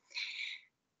water.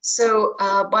 So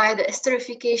by the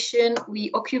esterification,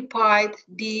 we occupied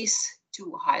these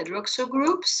two hydroxyl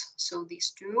groups, so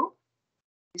these two,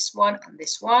 this one and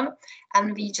this one,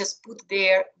 and we just put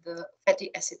there the fatty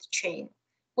acid chain.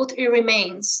 What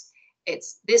remains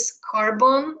it's this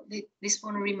carbon, this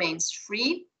one remains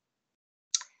free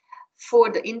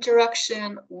for the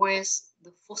interaction with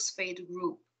the phosphate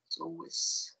group. So with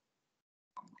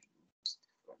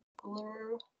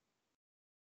color,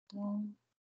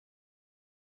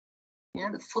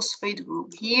 yeah, the phosphate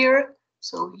group here.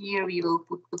 So here we will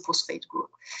put the phosphate group.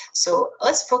 So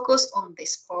let's focus on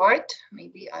this part.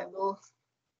 Maybe I will.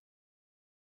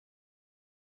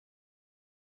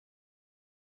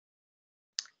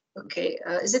 Okay,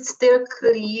 is it still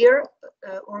clear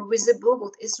or visible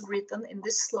what is written in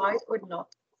this slide or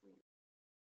not?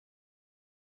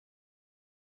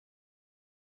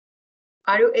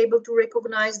 Are you able to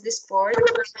recognize this part?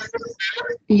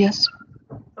 Yes.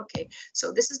 Okay,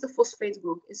 so this is the phosphate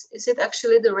group. Is it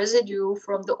actually the residue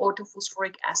from the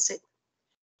orthophosphoric acid?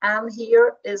 And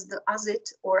here is the acid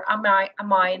or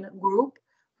amine group,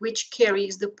 which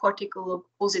carries the particle of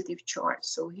positive charge.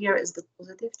 So here is the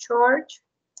positive charge,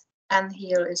 and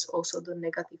here is also the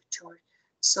negative charge.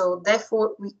 So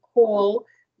therefore, we call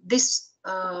this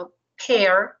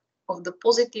pair of the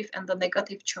positive and the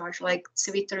negative charge like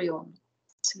zwitterion.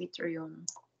 Zwitterion.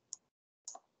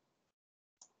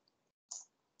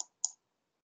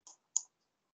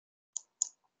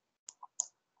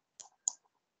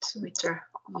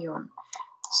 Zwitterion.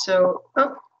 So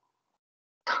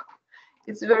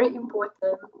it's very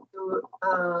important to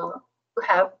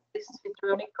have this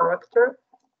zwitterionic character.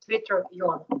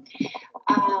 Zwitterion.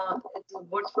 It's a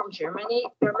word from German.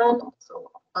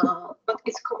 So, but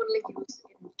it's commonly used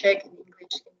in Czech and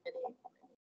English. In many.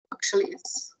 Actually,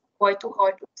 it's quite too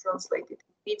hard to translate it.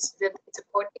 It means that it's a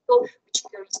particle which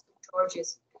carries two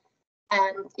charges.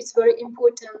 And it's very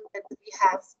important that we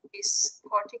have this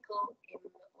particle in,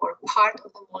 or part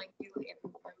of the molecule in the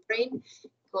membrane,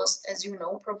 because as you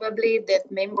know, probably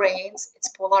that membranes, it's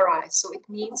polarized. So it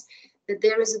means that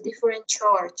there is a different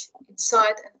charge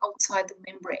inside and outside the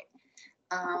membrane.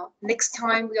 Next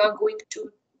time we are going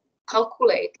to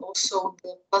calculate also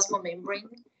the plasma membrane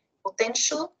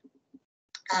potential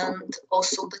and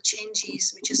also the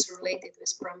changes which is related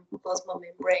with plasma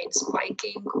membrane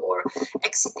spiking or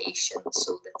excitation.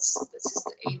 So this is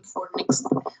the aim for next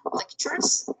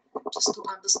lectures, just to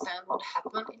understand what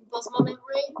happened in plasma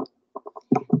membrane.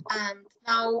 And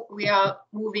now we are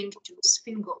moving to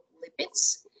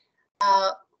sphingolipids.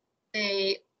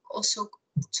 They also,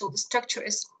 so the structure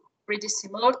is pretty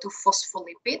similar to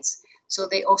phospholipids. So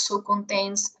they also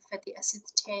contains fatty acid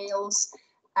tails,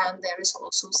 and there is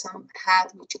also some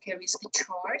head which carries a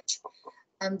charge.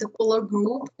 And the polar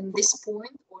group in this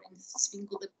point, or in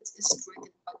sphingolipids, is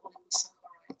created by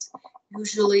oligosaccharides.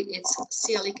 Usually it's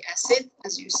sialic acid,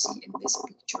 as you see in this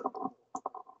picture.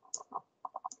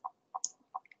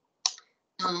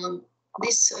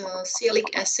 This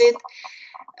sialic acid,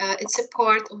 it's a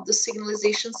part of the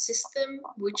signalization system,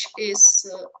 which is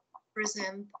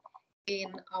present in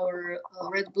our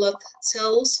red blood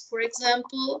cells, for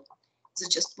example. It's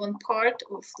just one part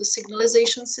of the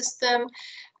signalization system.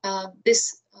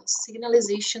 This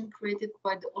signalization created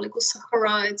by the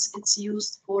oligosaccharides, it's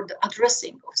used for the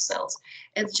addressing of cells.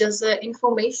 It's just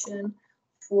information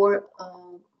for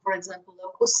example,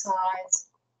 leukocytes,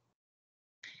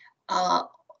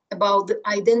 about the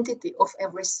identity of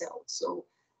every cell. So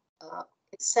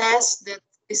it says that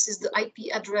this is the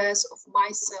IP address of my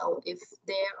cell if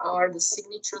there are the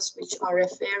signatures which are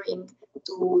referring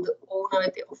to the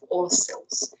ownerity of all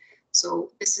cells.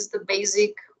 So this is the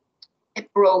basic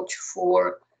approach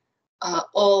for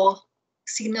all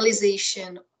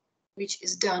signalization which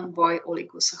is done by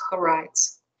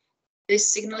oligosaccharides.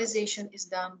 This signalization is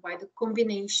done by the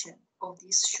combination of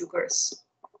these sugars.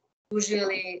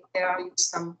 Usually there are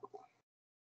some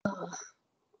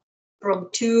from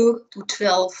 2 to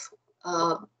 12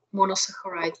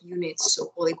 monosaccharide units,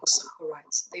 so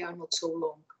oligosaccharides. They are not so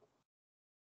long.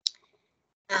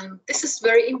 And this is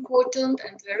very important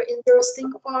and very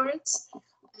interesting parts,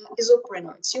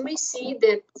 isoprenoids. You may see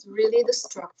that really the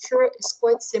structure is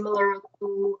quite similar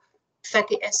to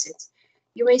fatty acids.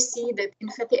 You may see that in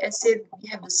fatty acid we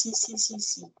have the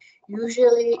CCCC.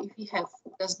 Usually if we have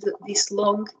this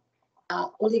long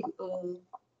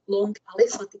long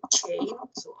aliphatic chain.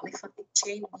 So aliphatic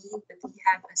chain means that we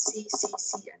have a C, C,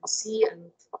 C, and C, and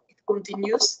it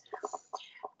continues.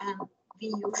 And we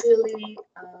usually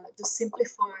just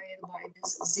simplify it by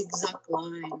this zigzag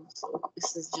line. So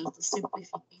this is just a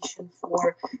simplification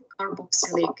for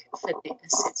carboxylic fatty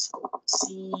acids. So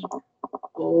C,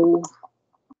 O,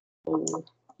 O,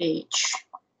 H,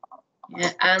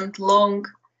 yeah, and long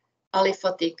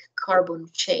aliphatic carbon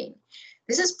chain.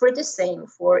 This is pretty same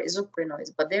for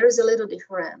isoprenoids, but there is a little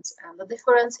difference, and the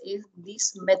difference is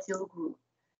this methyl group.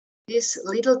 this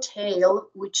little tail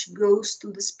which goes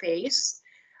to the space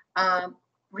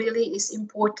really is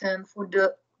important for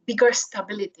the bigger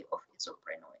stability of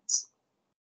isoprenoids.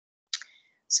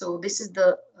 So this is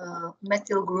the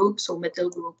methyl group. So methyl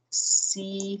group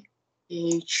CH3,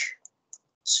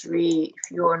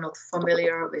 if you are not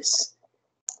familiar with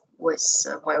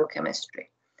biochemistry.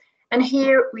 And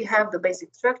here we have the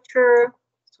basic structure,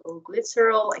 so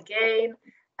glycerol again,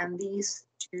 and these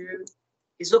two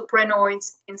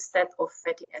isoprenoids instead of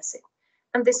fatty acid.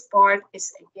 And this part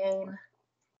is again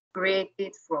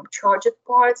created from charged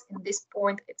parts. In this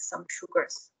point, it's some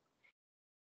sugars.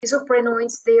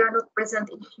 Isoprenoids, they are not present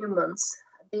in humans.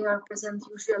 They are present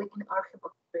usually in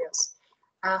archaebacteria.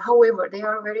 However, they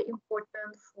are very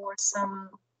important for some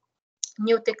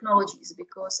new technologies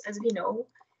because, as we know,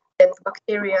 that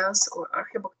bacteria or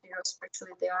archaebacteria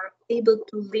especially, they are able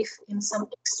to live in some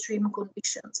extreme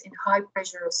conditions, in high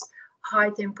pressures,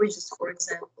 high temperatures, for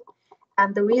example.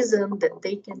 And the reason that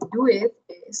they can do it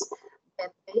is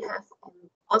that they have in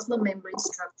plasma membrane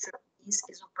structure these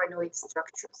isoprenoid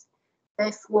structures.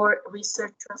 Therefore,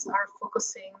 researchers are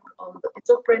focusing on the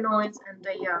isoprenoids and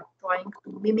they are trying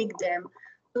to mimic them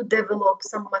to develop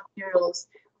some materials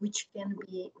which can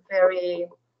be very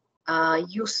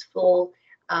useful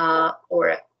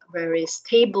or very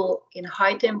stable in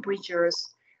high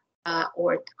temperatures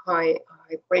or at high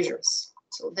pressures.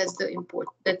 So that's the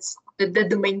important. That's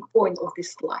the main point of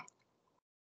this slide.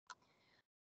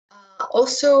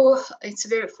 Also, it's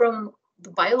very from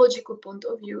the biological point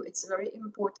of view, it's very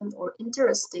important or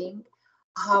interesting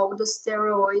how the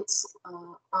steroids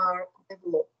are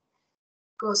developed.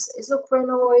 Because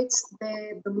isoprenoids,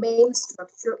 the main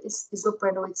structure is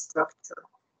isoprenoid structure.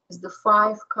 It's the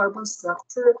 5-carbon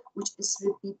structure, which is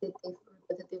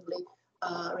repetitively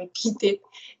repeated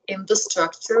in the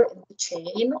structure, in the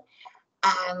chain.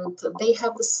 And they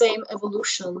have the same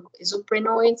evolution,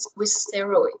 isoprenoids with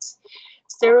steroids.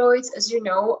 Steroids, as you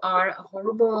know, are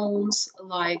hormones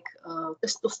like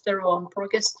testosterone,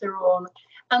 progesterone,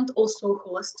 and also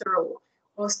cholesterol.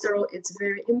 Cholesterol is a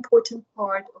very important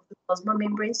part of the plasma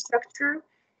membrane structure,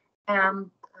 and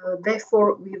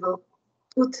therefore we will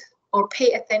put or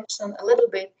pay attention a little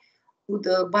bit to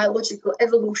the biological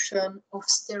evolution of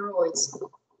steroids.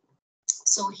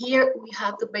 So here we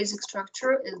have the basic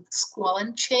structure is the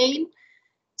squalene chain.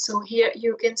 So here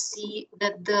you can see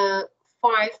that the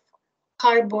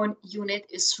 5-carbon unit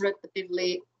is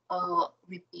repetitively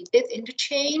repeated in the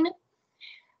chain.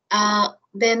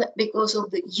 Then because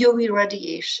of the UV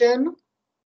radiation,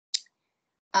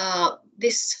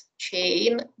 this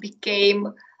chain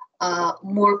became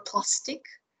more plastic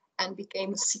and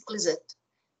became cyclized.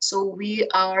 So we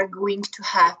are going to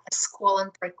have a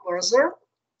squalene precursor,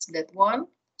 that one.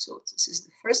 So this is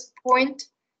the first point,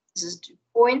 this is the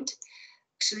point.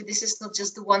 Actually, this is not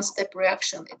just the one-step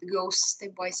reaction, it goes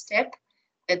step by step.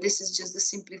 And this is just the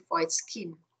simplified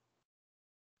scheme.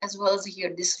 As well as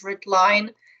here, this red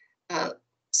line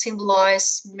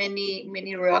symbolize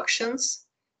many reactions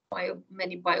by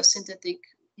many biosynthetic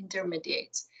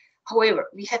intermediates. However,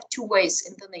 we have two ways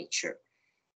in the nature.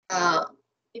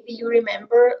 Maybe you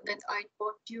remember that I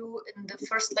taught you in the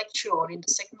first lecture or in the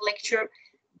second lecture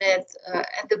that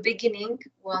at the beginning,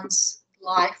 once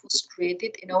life was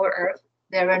created in our Earth,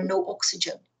 there are no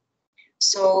oxygen.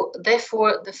 So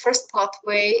therefore, the first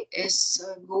pathway is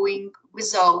going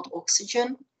without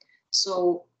oxygen.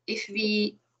 So if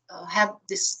we have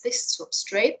this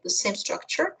substrate, the same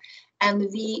structure,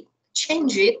 and we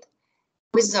change it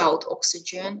without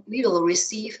oxygen, we will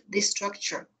receive this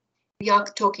structure. We are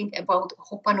talking about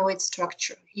hopanoid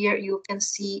structure. Here you can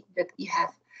see that we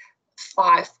have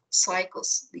 5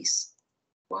 cycles, these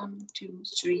 1, 2,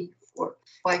 3, 4,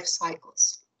 5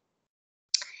 cycles.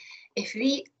 If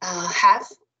we have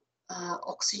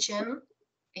oxygen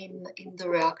in the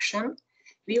reaction,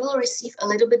 we will receive a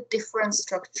little bit different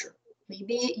structure.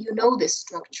 Maybe you know this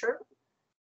structure.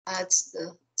 It's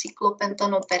the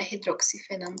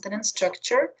cyclopentanoperhydroxyphenantenen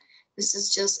structure. This is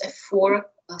just a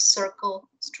 4-circle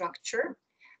structure,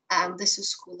 and this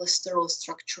is cholesterol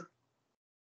structure.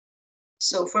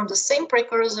 So from the same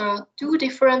precursor, 2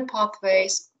 different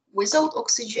pathways without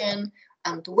oxygen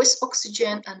and with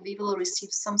oxygen, and we will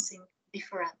receive something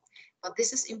different. But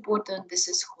this is important. This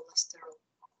is cholesterol.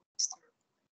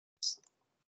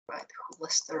 Right,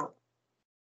 cholesterol,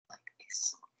 like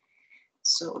this.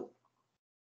 So,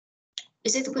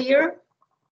 is it clear?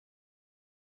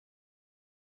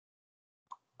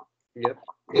 Yep.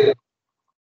 Okay,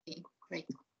 great.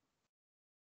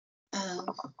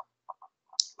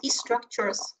 These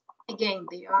structures, again,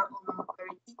 they are on a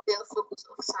very detailed focus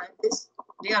of scientists.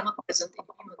 They are not present in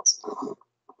humans.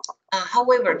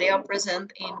 However, they are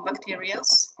present in bacteria.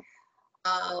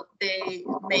 They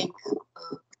make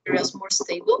bacteria more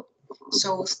stable.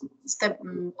 So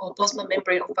or plasma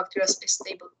membrane of bacteria is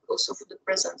stable because of the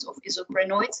presence of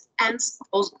isoprenoids and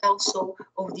also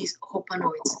of these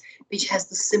hopanoids, which has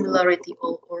the similarity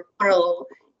or parallel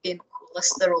in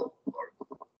cholesterol or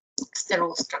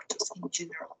sterol structures in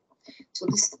general. So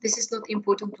this is not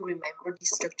important to remember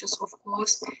these structures, of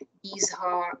course. These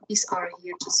are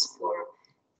here just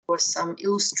for some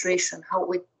illustration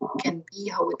how it can be,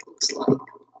 how it looks like.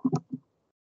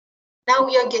 Now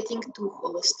we are getting to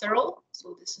cholesterol.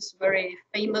 So this is very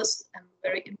famous and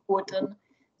very important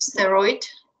steroid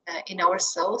in our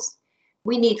cells.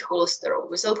 We need cholesterol.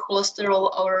 Without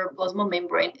cholesterol, our plasma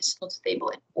membrane is not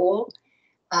stable at all.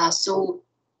 So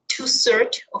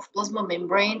 2/3 of plasma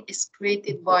membrane is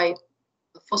created by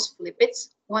phospholipids,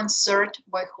 1/3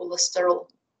 by cholesterol.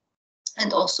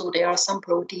 And also there are some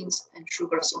proteins and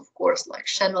sugars, of course, like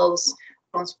channels,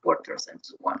 transporters, and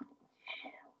so on.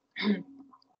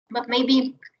 But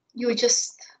maybe you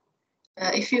just,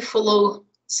 if you follow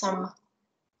some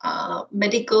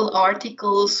medical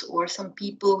articles or some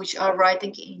people which are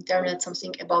writing in internet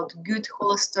something about good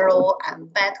cholesterol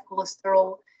and bad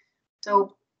cholesterol.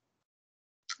 So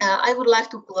I would like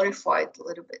to clarify it a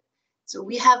little bit. So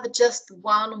we have just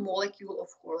one molecule of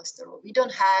cholesterol. We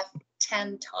don't have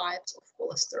 10 types of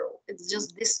cholesterol. It's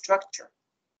just this structure.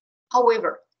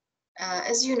 However,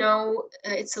 as you know,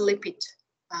 it's a lipid.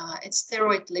 It's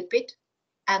steroid lipid,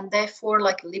 and therefore,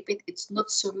 like a lipid, it's not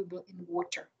soluble in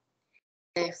water.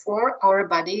 Therefore, our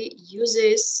body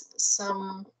uses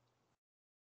some,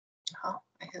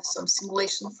 I have some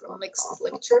simulation from next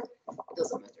lecture, it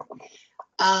doesn't matter.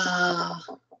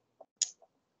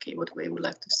 Okay, what way I would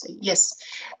like to say? Yes,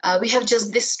 we have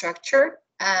just this structure,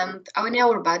 and in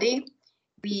our body,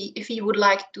 if we would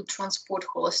like to transport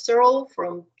cholesterol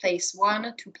from place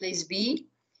 1 to place B,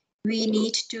 we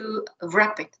need to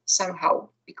wrap it somehow,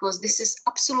 because this is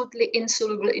absolutely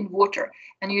insoluble in water.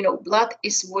 And you know, blood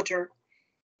is water,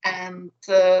 and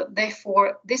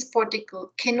therefore this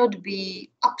particle cannot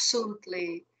be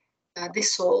absolutely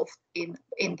dissolved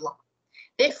in blood.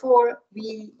 Therefore,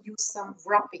 we use some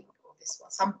wrapping of this one,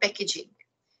 some packaging.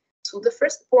 So the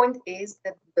first point is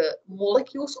that the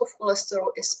molecules of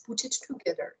cholesterol is put it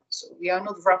together. So we are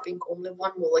not wrapping only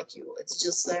one molecule. It's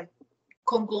just a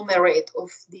conglomerate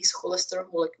of these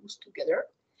cholesterol molecules together.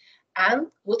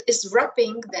 And what is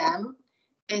wrapping them,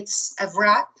 it's a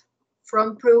wrap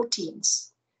from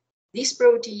proteins. These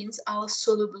proteins are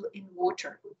soluble in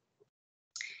water.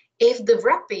 If the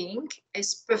wrapping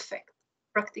is perfect,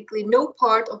 practically no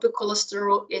part of the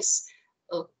cholesterol is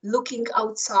looking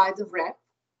outside the wrap,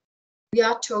 we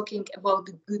are talking about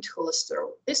the good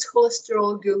cholesterol. This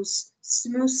cholesterol goes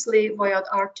smoothly via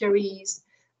arteries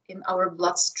in our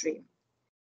bloodstream.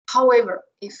 However,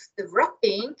 if the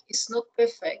wrapping is not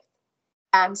perfect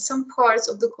and some parts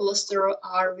of the cholesterol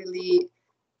are really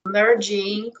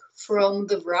emerging from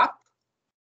the wrap,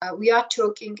 we are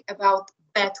talking about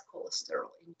bad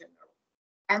cholesterol in general.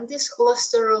 And this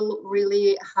cholesterol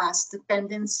really has the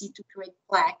tendency to create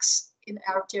plaques in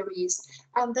arteries,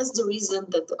 and that's the reason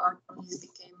that the arteries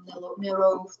became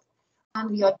narrowed, and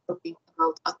we are talking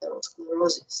about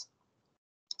atherosclerosis.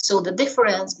 So the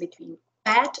difference between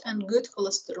bad and good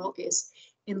cholesterol is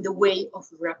in the way of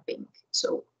wrapping.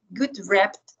 So good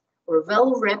wrapped or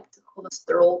well-wrapped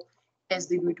cholesterol is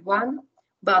the good one,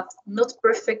 but not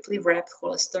perfectly wrapped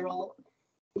cholesterol.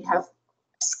 We have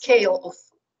a scale of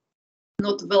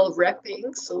not well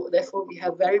wrapping, so therefore we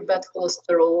have very bad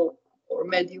cholesterol or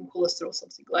medium cholesterol,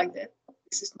 something like that.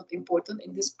 This is not important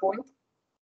in this point.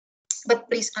 But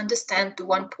please understand to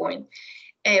one point,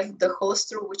 if the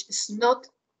cholesterol which is not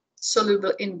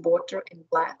soluble in water, in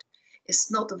blood, is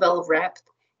not well wrapped,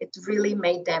 it really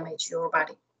may damage your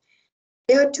body.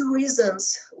 There are two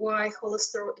reasons why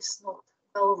cholesterol is not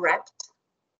well wrapped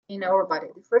in our body.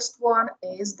 The first one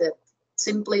is that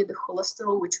simply the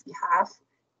cholesterol which we have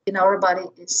in our body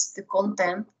is the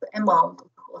content, the amount of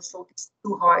cholesterol is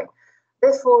too high.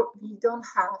 Therefore, we don't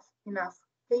have enough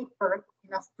paper,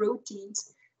 enough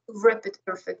proteins to wrap it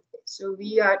perfectly. So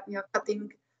we are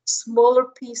cutting smaller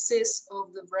pieces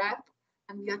of the wrap,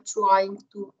 and we are trying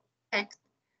to pack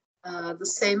the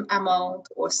same amount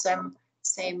or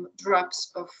same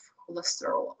drops of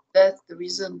cholesterol. That's the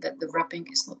reason that the wrapping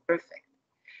is not perfect.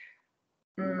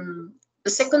 The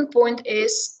second point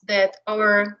is that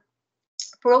our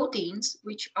proteins,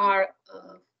 which are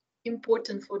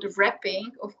important for the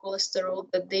wrapping of cholesterol,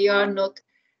 that they are not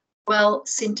well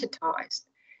synthesized.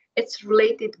 It's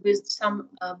related with some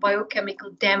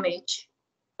biochemical damage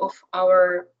of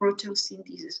our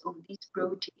proteosynthesis of these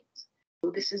proteins.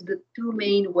 So this is the two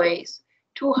main ways.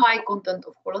 Too high content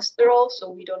of cholesterol, so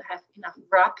we don't have enough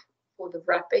wrap for the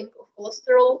wrapping of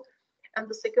cholesterol. And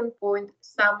the second point,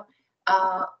 some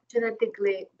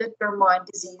genetically determined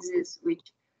diseases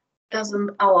which doesn't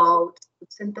allow to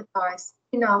synthesize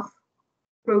enough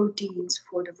proteins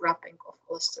for the wrapping of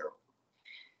cholesterol.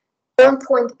 One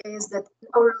point is that in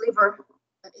our liver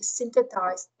is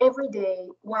synthesized every day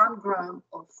 1 gram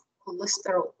of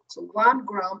cholesterol. So 1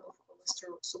 gram of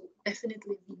cholesterol. So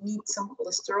definitely we need some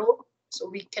cholesterol. So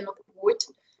we cannot avoid.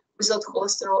 Without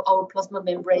cholesterol, our plasma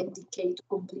membrane decayed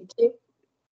completely.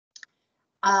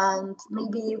 And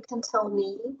maybe you can tell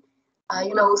me,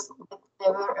 you know,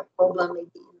 there were a problem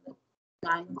maybe in the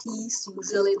 90s.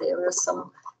 Usually there was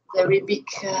some very big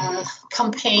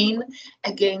campaign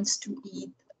against to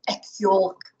eat egg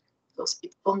yolk because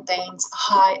it contains a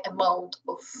high amount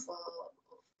of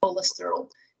cholesterol.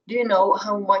 Do you know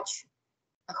how much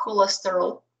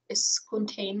cholesterol is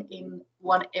contained in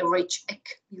one average egg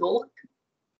yolk?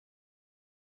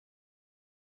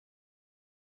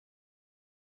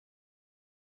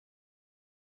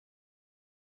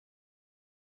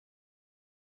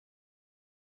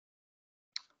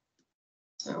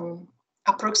 So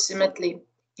approximately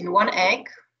in one egg,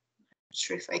 I'm not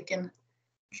sure if I can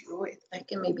draw it, I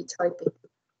can maybe type it.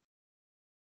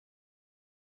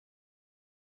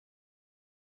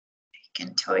 I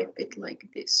can type it like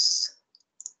this,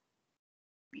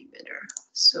 be better.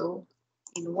 So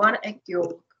in one egg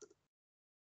yolk,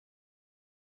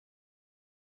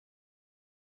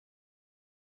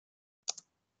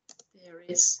 there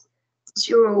is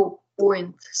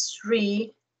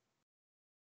 0.3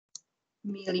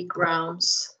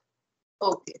 milligrams,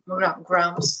 okay,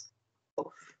 grams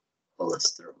of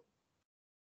cholesterol.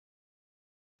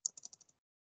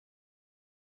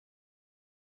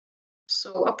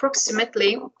 So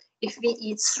approximately, if we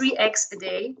eat 3 eggs a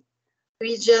day,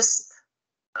 we just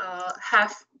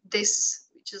have this,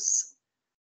 we just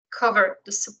cover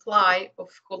the supply of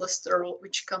cholesterol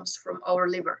which comes from our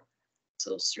liver.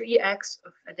 So 3 eggs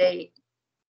of a day.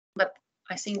 But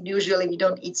I think usually we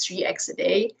don't eat 3 eggs a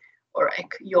day or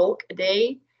egg yolk a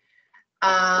day.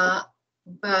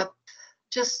 But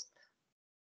just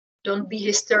don't be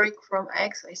hysteric from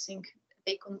eggs. I think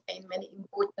they contain many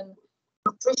important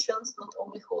nutrients, not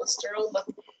only cholesterol, but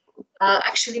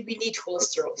actually we need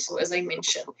cholesterol. So as I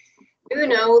mentioned, do you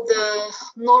know the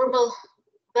normal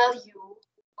value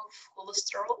of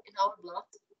cholesterol in our blood?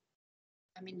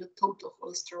 I mean the total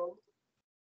cholesterol.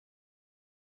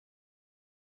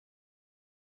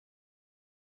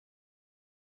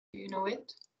 Do you know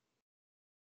it?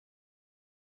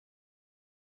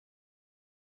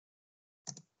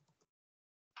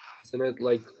 Isn't it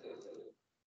like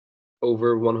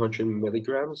over 100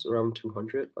 milligrams, around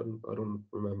 200? I don't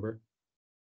remember.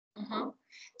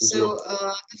 So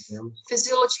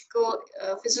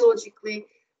physiologically,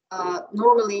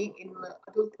 normally in the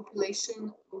adult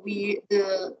population,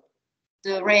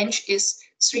 the range is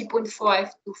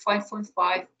 3.5 to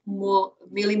 5.5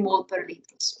 millimole per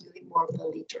liter. Millimole per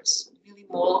liter.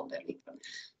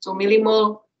 So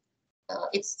millimole,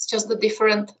 it's just the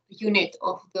different unit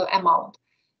of the amount.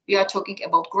 We are talking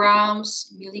about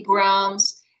grams,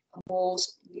 milligrams,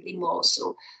 moles, millimoles.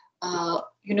 So,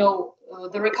 you know,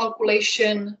 the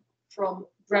recalculation from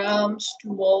grams to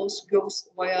moles goes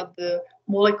via the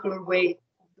molecular weight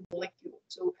of the molecule.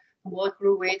 So the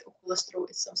molecular weight of cholesterol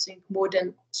is something more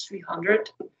than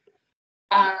 300.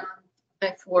 And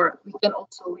therefore, we can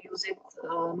also use it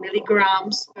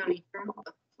milligrams per liter,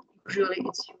 but usually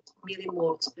it's used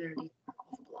millimoles per liter of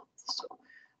blood. So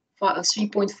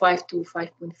 3.5 to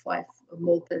 5.5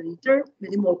 mole per liter,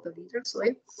 millimole per liter,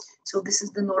 sorry. So this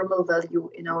is the normal value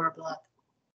in our blood.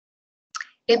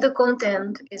 If the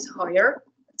content is higher,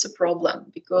 it's a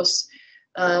problem because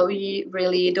we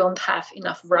really don't have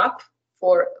enough wrap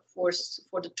for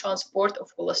the transport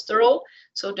of cholesterol.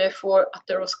 So therefore,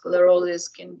 atherosclerosis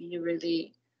can be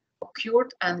really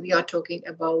occurred, and we are talking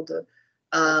about the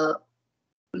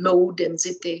low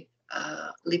density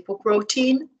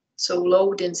lipoprotein. So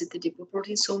low density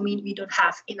lipoprotein, so mean we don't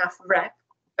have enough wrap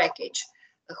package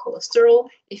the cholesterol.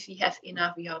 If we have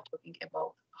enough, we are talking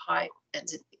about high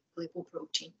density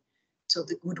lipoprotein, so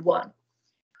the good one.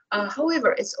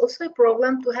 However, it's also a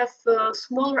problem to have a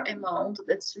smaller amount,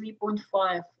 that's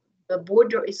 3.5. The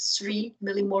border is 3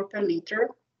 millimole per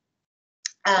liter.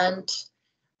 And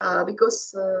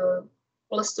because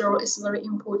cholesterol is very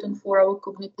important for our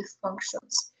cognitive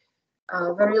functions.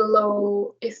 Very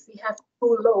low, if we have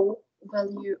too low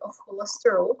value of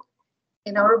cholesterol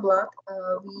in our blood,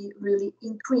 we really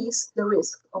increase the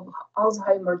risk of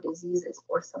Alzheimer's diseases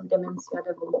or some dementia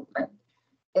development.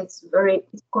 It's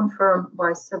confirmed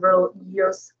by several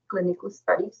years clinical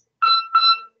studies.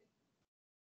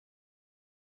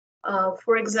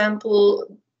 For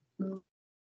example,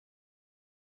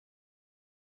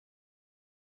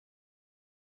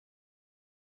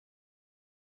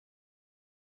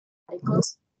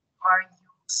 radicals are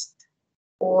used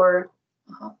for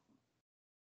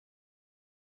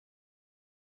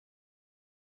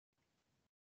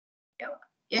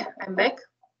yeah, I'm back.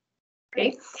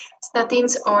 Okay,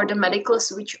 statins are the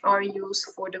medicals which are used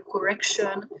for the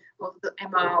correction of the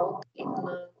amount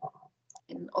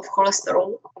of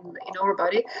cholesterol in our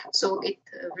body. So it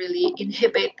really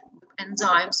inhibits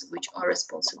enzymes which are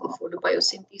responsible for the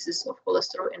biosynthesis of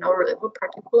cholesterol in our liver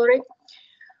particularly.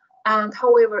 And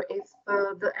however, if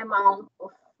the amount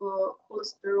of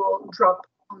cholesterol drop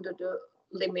under the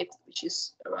limit, which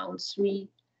is around 3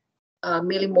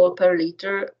 millimole per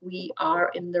liter, we are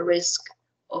in the risk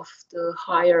of the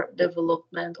higher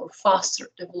development or faster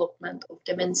development of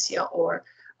dementia or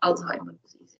Alzheimer's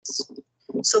diseases.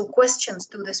 So questions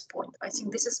to this point. I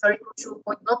think this is a very crucial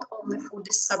point, not only for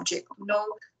this subject. We know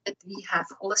that we have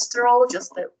cholesterol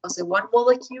just as a one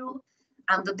molecule,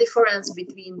 and the difference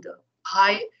between the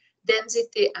high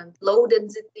density and low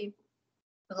density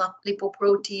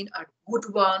lipoprotein are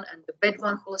good one and the bad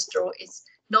one cholesterol is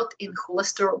not in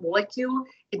cholesterol molecule.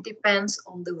 It depends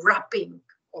on the wrapping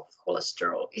of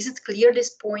cholesterol. Is it clear,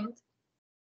 this point?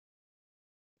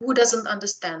 Who doesn't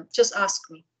understand? Just ask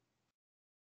me.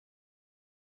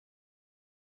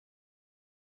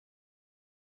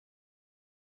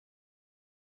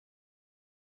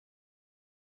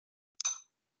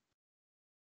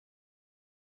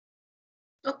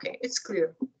 Okay, it's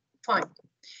clear. Fine.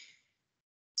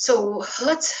 So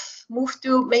let's move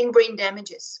to membrane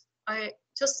damages. I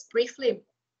just briefly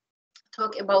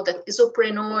talk about that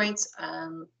isoprenoids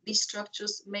and these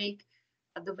structures make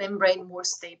the membrane more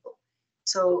stable.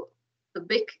 So the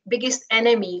biggest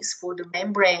enemies for the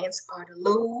membranes are the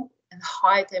low and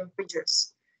high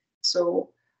temperatures.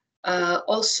 So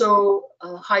also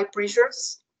high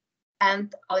pressures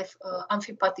and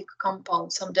amphipathic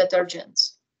compounds, some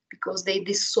detergents, because they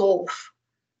dissolve,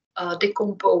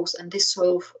 decompose and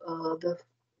dissolve the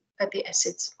fatty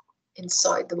acids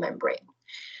inside the membrane.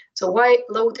 So why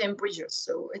low temperatures?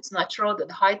 So it's natural that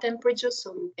high temperatures,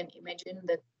 so you can imagine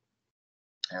that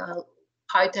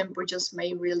high temperatures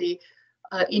may really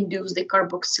induce the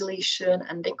carboxylation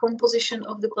and decomposition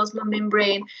of the plasma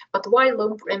membrane, but why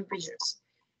low temperatures?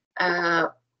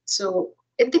 So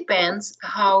it depends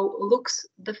how looks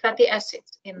the fatty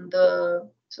acids in the,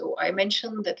 so I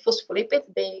mentioned that phospholipids,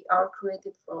 they are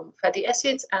created from fatty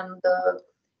acids and the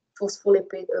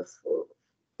phospholipid of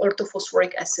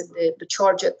orthophosphoric acid, the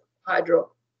charged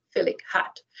hydrophilic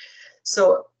hat.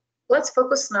 So let's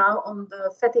focus now on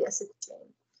the fatty acid chain.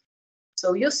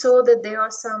 So you saw that there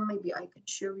are some, maybe I can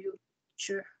show you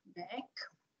picture back.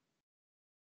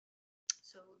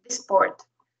 So this part.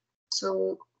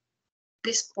 So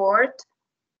this part,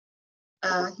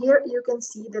 here you can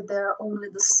see that there are only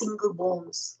the single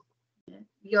bonds.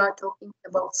 We are talking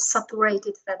about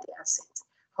saturated fatty acids.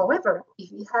 However,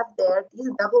 if you have there these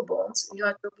double bonds, you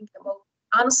are talking about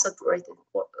unsaturated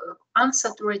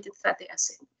fatty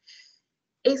acid.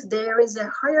 If there is a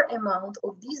higher amount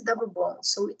of these double bonds,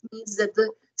 so it means that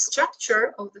the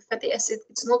structure of the fatty acid,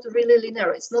 it's not really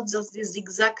linear. It's not just this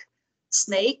zigzag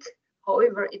snake.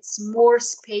 However, it's more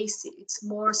spacey. It's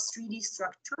more 3D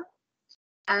structure.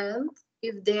 And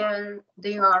if there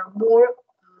are more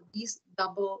these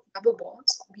double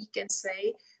bonds, we can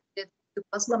say that the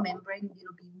plasma membrane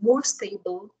will be more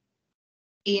stable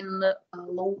in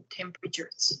low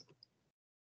temperatures.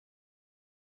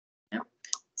 Yeah.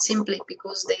 Simply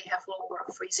because they have lower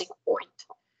freezing point.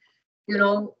 You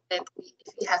know that if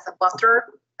we have a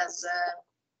butter as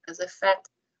a fat,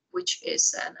 which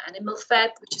is an animal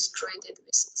fat, which is created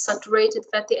with saturated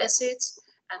fatty acids,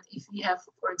 and if we have,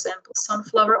 for example,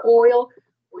 sunflower oil,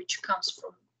 which comes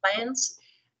from plants,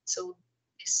 so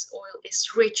this oil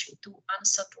is rich to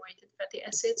unsaturated fatty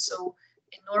acids. So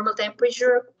in normal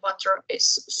temperature, butter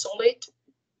is solid.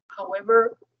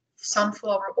 However,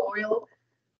 sunflower oil,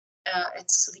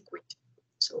 it's liquid.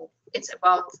 So it's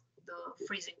about the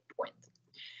freezing point.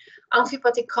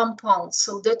 Amphipathic compounds,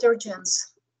 so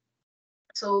detergents.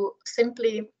 So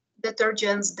simply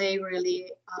detergents, they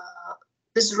really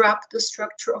disrupt the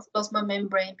structure of plasma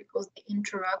membrane because they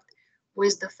interact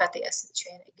with the fatty acid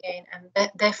chain again, and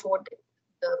therefore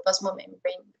the plasma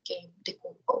membrane became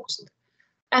decomposed.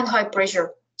 And high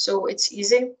pressure, so it's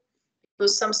easy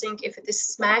because something, if it is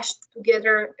smashed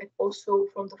together, it also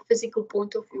from the physical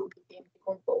point of view became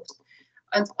decomposed.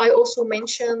 And I also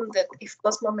mentioned that if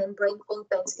plasma membrane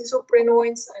contains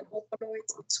isoprenoids and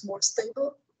hopanoids, it's more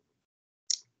stable,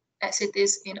 as it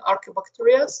is in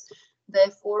Archaeobacteria.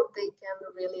 Therefore, they can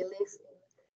really live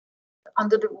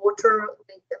under the water.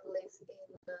 They can live in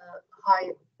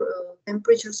high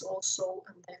temperatures also,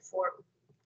 and therefore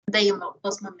their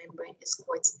plasma membrane is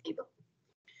quite stable.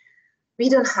 We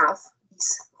don't have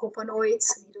these hopanoids,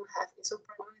 we don't have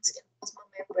isoprenoids in plasma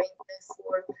membrane,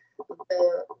 therefore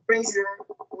the pressure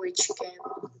which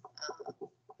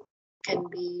can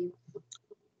be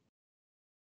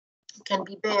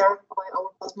bared by our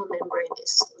plasma membrane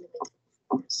is limited, of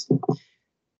course.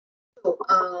 So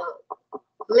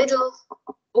little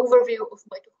overview of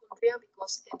mitochondria,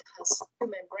 because it has two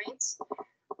membranes,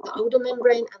 the outer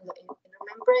membrane and the inner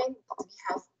membrane. We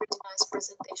have pretty nice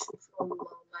presentation from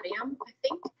Mariam, I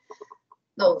think.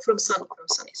 No, from Sunny,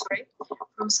 sorry.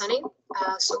 From Sunny.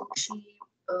 So she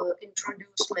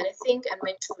introduced many things and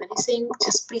mentioned many things.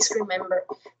 Just please remember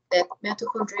that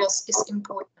mitochondria is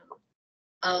important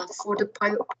for the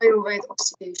pyruvate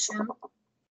oxidation,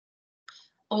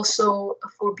 also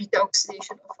for beta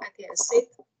oxidation of fatty acid,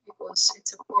 because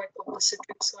it's a part of the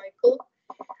citric cycle.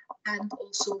 And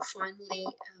also finally,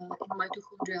 in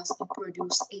mitochondria, it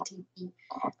produces ATP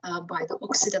by the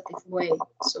oxidative way.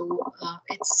 So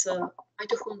it's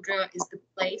mitochondria is the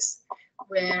place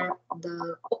where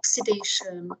the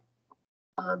oxidation,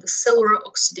 the cellular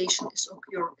oxidation is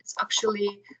occurring. It's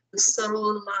actually the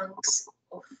cellular lungs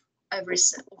of every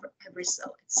cell.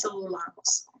 It's cellular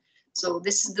lungs. So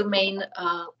this is the main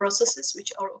processes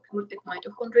which are occurring with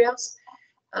mitochondria.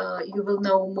 You will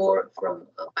know more from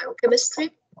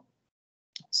biochemistry.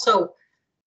 So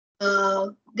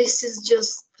this is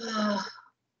just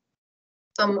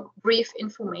some brief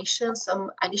information,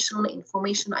 some additional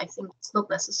information. I think it's not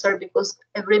necessary because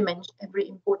every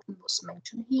important was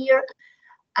mentioned here.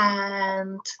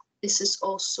 And this is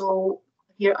also,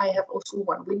 here I have also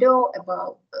one video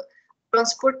about the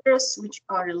transporters which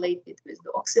are related with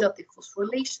the oxidative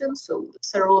phosphorylation, so the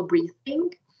cellular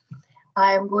breathing.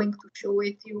 I am going to show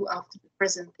it to you after the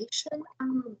presentation,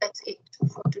 and that's it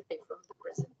for today from the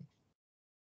presentation.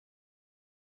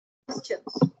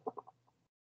 Questions?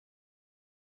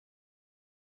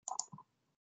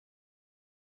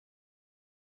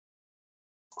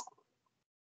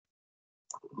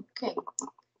 Okay.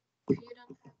 If you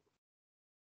don't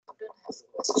have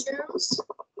questions,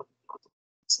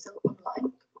 still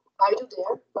online. Are you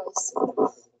there, guys?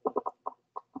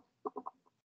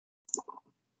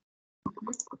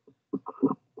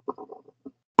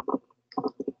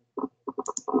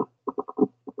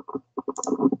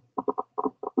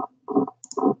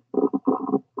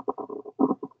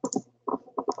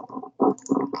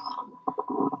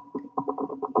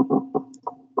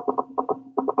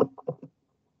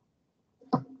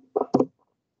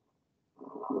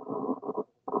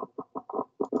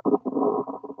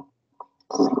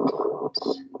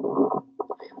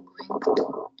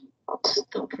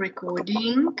 Stop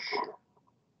recording.